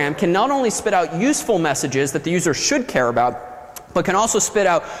program can not only spit out useful messages that the user should care about, but can also spit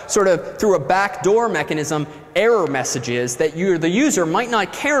out, sort of through a backdoor mechanism, error messages that the user might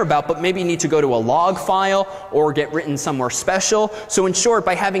not care about, but maybe need to go to a log file or get written somewhere special. So in short,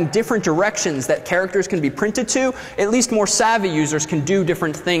 by having different directions that characters can be printed to, at least more savvy users can do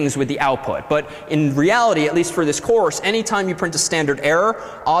different things with the output. But in reality, at least for this course, anytime you print a standard error,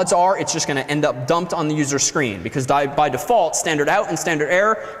 odds are it's just going to end up dumped on the user's screen, because by default, standard out and standard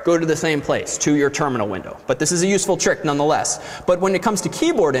error go to the same place, to your terminal window. But this is a useful trick nonetheless. But when it comes to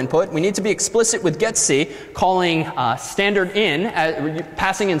keyboard input, we need to be explicit with getC, calling standard in,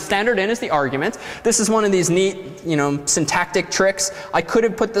 passing in standard in as the argument. This is one of these neat, syntactic tricks. I could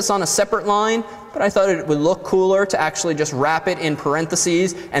have put this on a separate line, but I thought it would look cooler to actually just wrap it in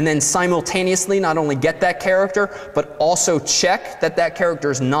parentheses and then simultaneously not only get that character, but also check that that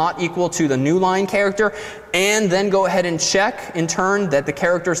character is not equal to the new line character, and then go ahead and check in turn that the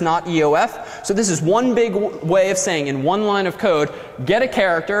character is not EOF. So this is one big way of saying in one line of code, get a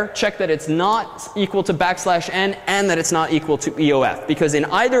character, check that it's not equal to \n, and that it's not equal to EOF. Because in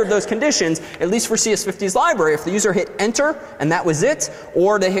either of those conditions, at least for CS50's library, if the user hit enter and that was it,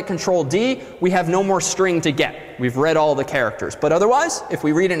 or they hit Control D, we have no more string to get. We've read all the characters. But otherwise, if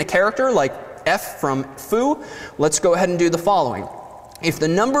we read in a character like F from foo, let's go ahead and do the following. If the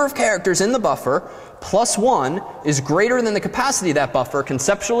number of characters in the buffer plus 1 is greater than the capacity of that buffer,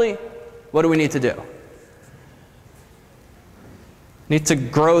 conceptually, what do we need to do? Need to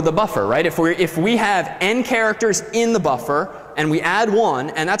grow the buffer, right? If we have n characters in the buffer and we add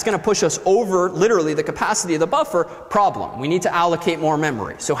 1, and that's going to push us over literally the capacity of the buffer, problem. We need to allocate more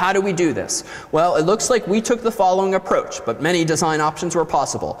memory. So how do we do this? Well, it looks like we took the following approach, but many design options were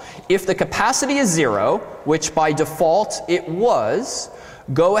possible. If the capacity is 0, which by default it was,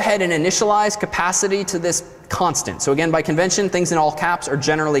 go ahead and initialize capacity to this constant. So again, by convention, things in all caps are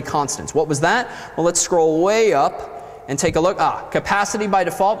generally constants. What was that? Well, let's scroll way up and take a look. Capacity by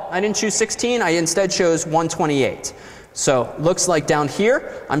default, I didn't choose 16. I instead chose 128. So looks like down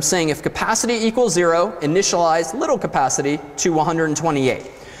here, I'm saying if capacity equals 0, initialize little capacity to 128.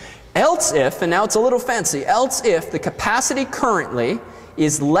 Else if, and now it's a little fancy, else if the capacity currently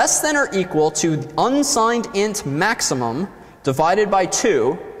is less than or equal to unsigned int maximum divided by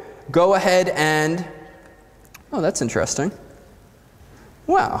 2, go ahead and, oh, that's interesting.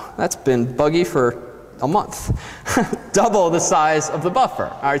 Wow, that's been buggy for a month. Double the size of the buffer.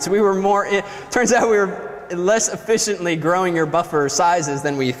 All right, so we were more, turns out we were less efficiently growing your buffer sizes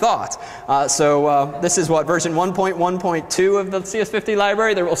than we thought. This is what, version 1.1.2 of the CS50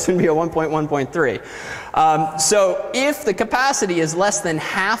 library. There will soon be a 1.1.3. So if the capacity is less than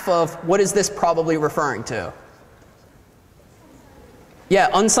half of, what is this probably referring to? Yeah,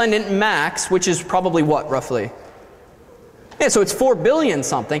 unsigned int max, which is probably what, roughly? Yeah, so it's 4 billion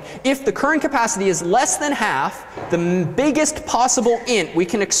something. If the current capacity is less than half, the biggest possible int we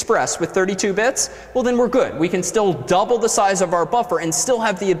can express with 32 bits, well then we're good. We can still double the size of our buffer and still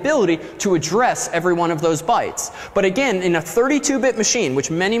have the ability to address every one of those bytes. But again, in a 32-bit machine, which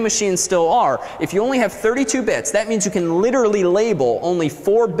many machines still are, if you only have 32 bits, that means you can literally label only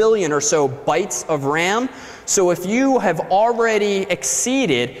 4 billion or so bytes of RAM. So if you have already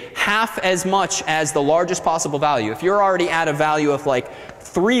exceeded half as much as the largest possible value, if you're already at a value of like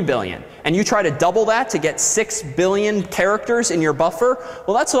 3 billion, and you try to double that to get 6 billion characters in your buffer,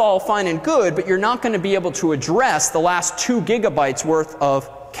 well, that's all fine and good, but you're not going to be able to address the last 2 gigabytes worth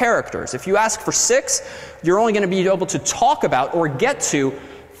of characters. If you ask for 6, you're only going to be able to talk about or get to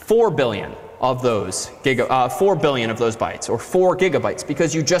 4 billion of those 4 billion of those bytes, or 4 gigabytes,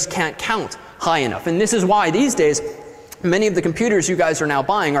 because you just can't count high enough. And this is why these days many of the computers you guys are now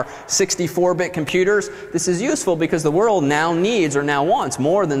buying are 64-bit computers. This is useful because the world now needs or now wants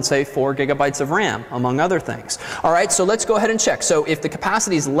more than, say, 4 gigabytes of RAM, among other things. All right, so let's go ahead and check. So if the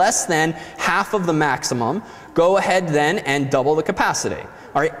capacity is less than half of the maximum, go ahead then and double the capacity.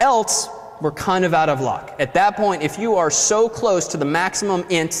 All right, else we're kind of out of luck. At that point, if you are so close to the maximum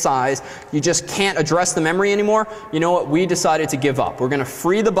int size, you just can't address the memory anymore, you know what? We decided to give up. We're going to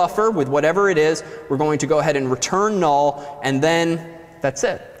free the buffer with whatever it is. We're going to go ahead and return null, and then that's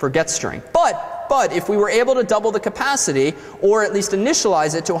it for getString. But if we were able to double the capacity, or at least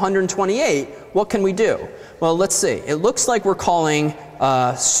initialize it to 128, what can we do? Well, let's see. It looks like we're calling,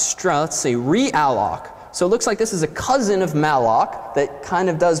 let's see, realloc. So it looks like this is a cousin of malloc that kind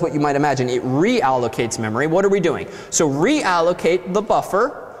of does what you might imagine. It reallocates memory. What are we doing? So reallocate the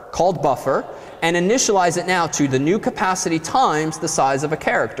buffer, called buffer, and initialize it now to the new capacity times the size of a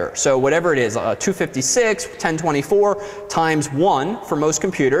character. So whatever it is, 256, 1024 times 1 for most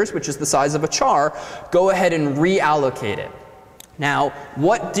computers, which is the size of a char, go ahead and reallocate it. Now,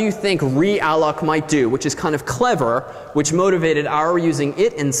 what do you think realloc might do, which is kind of clever, which motivated our using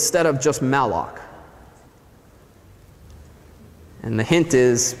it instead of just malloc? And the hint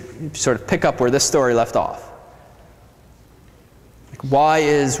is, sort of pick up where this story left off.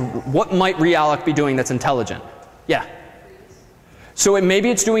 What might realloc be doing that's intelligent? Yeah. So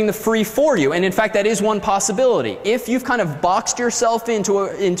maybe it's doing the free for you, and in fact that is one possibility. If you've kind of boxed yourself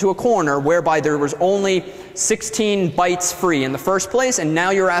into a corner whereby there was only 16 bytes free in the first place, and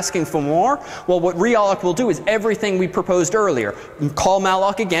now you're asking for more, well, what realloc will do is everything we proposed earlier. Call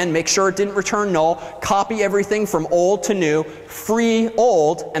malloc again, make sure it didn't return null, copy everything from old to new, free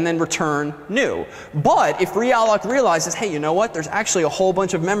old, and then return new. But if realloc realizes, hey, you know what, there's actually a whole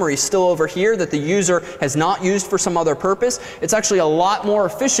bunch of memory still over here that the user has not used for some other purpose, it's actually a lot more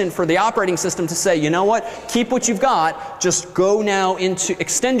efficient for the operating system to say, you know what, keep what you've got, just go now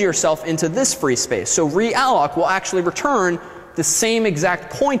extend yourself into this free space. So realloc will actually return the same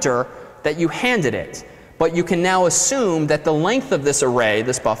exact pointer that you handed it. But you can now assume that the length of this array,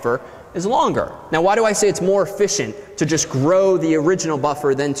 this buffer, is longer. Now, why do I say it's more efficient to just grow the original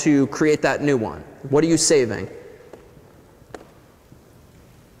buffer than to create that new one? What are you saving?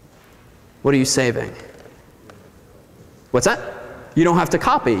 What are you saving? What's that? You don't have to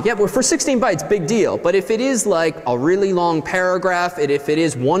copy. Yeah, well, for 16 bytes, big deal. But if it is like a really long paragraph, if it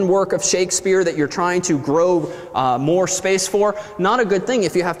is one work of Shakespeare that you're trying to grow more space for, not a good thing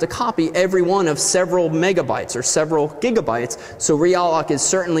if you have to copy every one of several megabytes or several gigabytes. So realloc is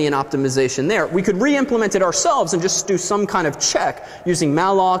certainly an optimization there. We could re-implement it ourselves and just do some kind of check using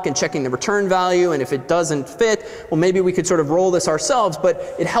malloc and checking the return value, and if it doesn't fit, well, maybe we could sort of roll this ourselves,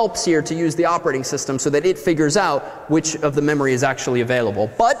 but it helps here to use the operating system so that it figures out which of the memory is actually actually available.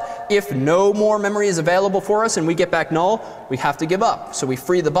 But if no more memory is available for us and we get back null, we have to give up. So we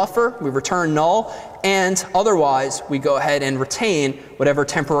free the buffer, we return null, and otherwise we go ahead and retain whatever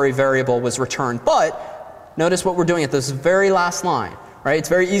temporary variable was returned. But notice what we're doing at this very last line. Right? It's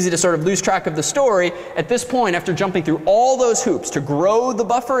very easy to sort of lose track of the story. At this point, after jumping through all those hoops to grow the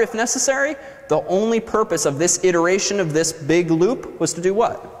buffer if necessary, the only purpose of this iteration of this big loop was to do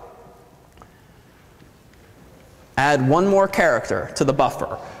what? Add one more character to the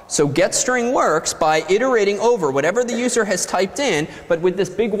buffer. So getString works by iterating over whatever the user has typed in, but with this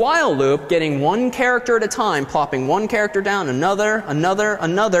big while loop, getting one character at a time, plopping one character down, another, another,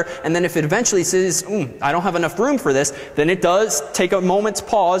 another, and then if it eventually says, I don't have enough room for this, then it does take a moment's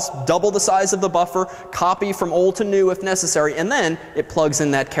pause, double the size of the buffer, copy from old to new if necessary, and then it plugs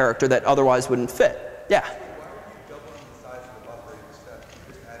in that character that otherwise wouldn't fit. Yeah?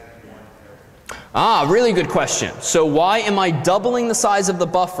 Really good question. So why am I doubling the size of the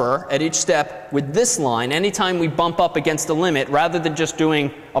buffer at each step with this line anytime we bump up against a limit rather than just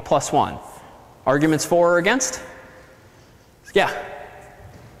doing a +1? Arguments for or against? Yeah? If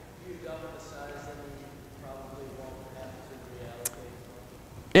you double the size, then you probably won't have to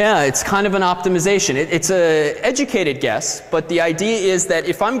reallocate. Yeah, it's kind of an optimization. It's an educated guess, but the idea is that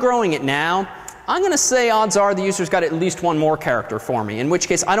if I'm growing it now, I'm going to say odds are the user's got at least one more character for me, in which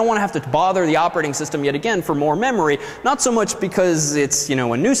case I don't want to have to bother the operating system yet again for more memory, not so much because it's, a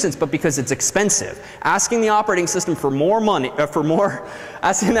nuisance, but because it's expensive. Asking the operating system for more money,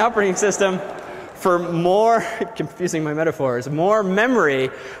 asking the operating system for more, confusing my metaphors, more memory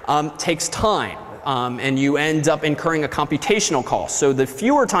takes time. And you end up incurring a computational cost. So the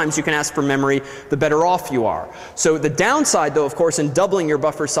fewer times you can ask for memory, the better off you are. So the downside, though, of course, in doubling your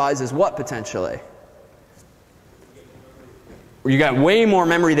buffer size is what potentially? You got way more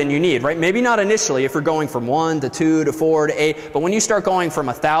memory than you need, right? Maybe not initially if you're going from 1 to 2 to 4 to 8, but when you start going from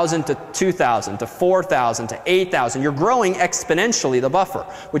 1,000 to 2,000 to 4,000 to 8,000, you're growing exponentially the buffer,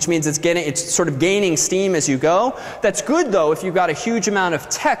 which means it's sort of gaining steam as you go. That's good, though, if you've got a huge amount of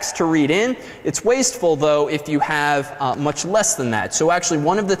text to read in. It's wasteful, though, if you have much less than that. So actually,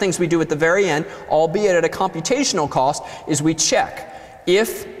 one of the things we do at the very end, albeit at a computational cost, is we check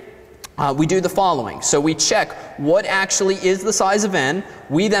if we do the following. So we check what actually is the size of n.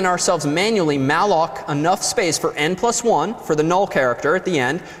 We then ourselves manually malloc enough space for n+1 for the null character at the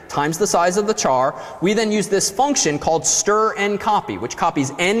end times the size of the char. We then use this function called stir_n_copy, which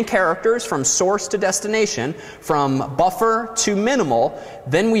copies n characters from source to destination, from buffer to minimal.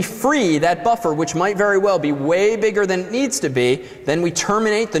 Then we free that buffer, which might very well be way bigger than it needs to be. Then we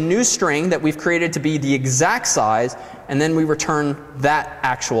terminate the new string that we've created to be the exact size, and then we return that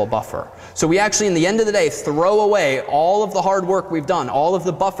actual buffer. So we actually, in the end of the day, throw away all of the hard work we've done, all of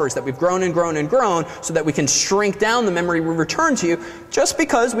the buffers that we've grown and grown and grown, so that we can shrink down the memory we return to you, just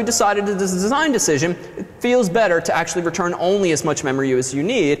because we decided as a design decision, it feels better to actually return only as much memory as you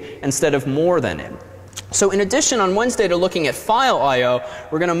need instead of more than it. So in addition, on Wednesday, to looking at file I/O,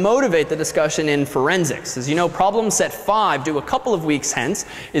 we're going to motivate the discussion in forensics. As you know, problem set 5, due a couple of weeks hence,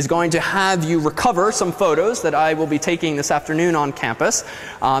 is going to have you recover some photos that I will be taking this afternoon on campus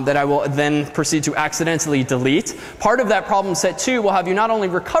that I will then proceed to accidentally delete. Part of that problem set 2 will have you not only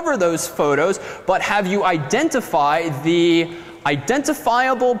recover those photos, but have you identify the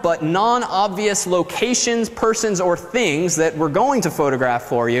identifiable but non-obvious locations, persons, or things that we're going to photograph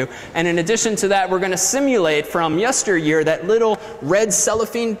for you. And in addition to that, we're going to simulate from yesteryear that little red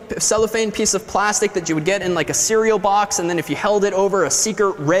cellophane piece of plastic that you would get in like a cereal box, and then if you held it over a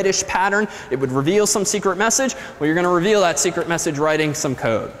secret reddish pattern, it would reveal some secret message. Well, you're going to reveal that secret message writing some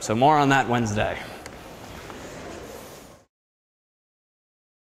code. So more on that Wednesday.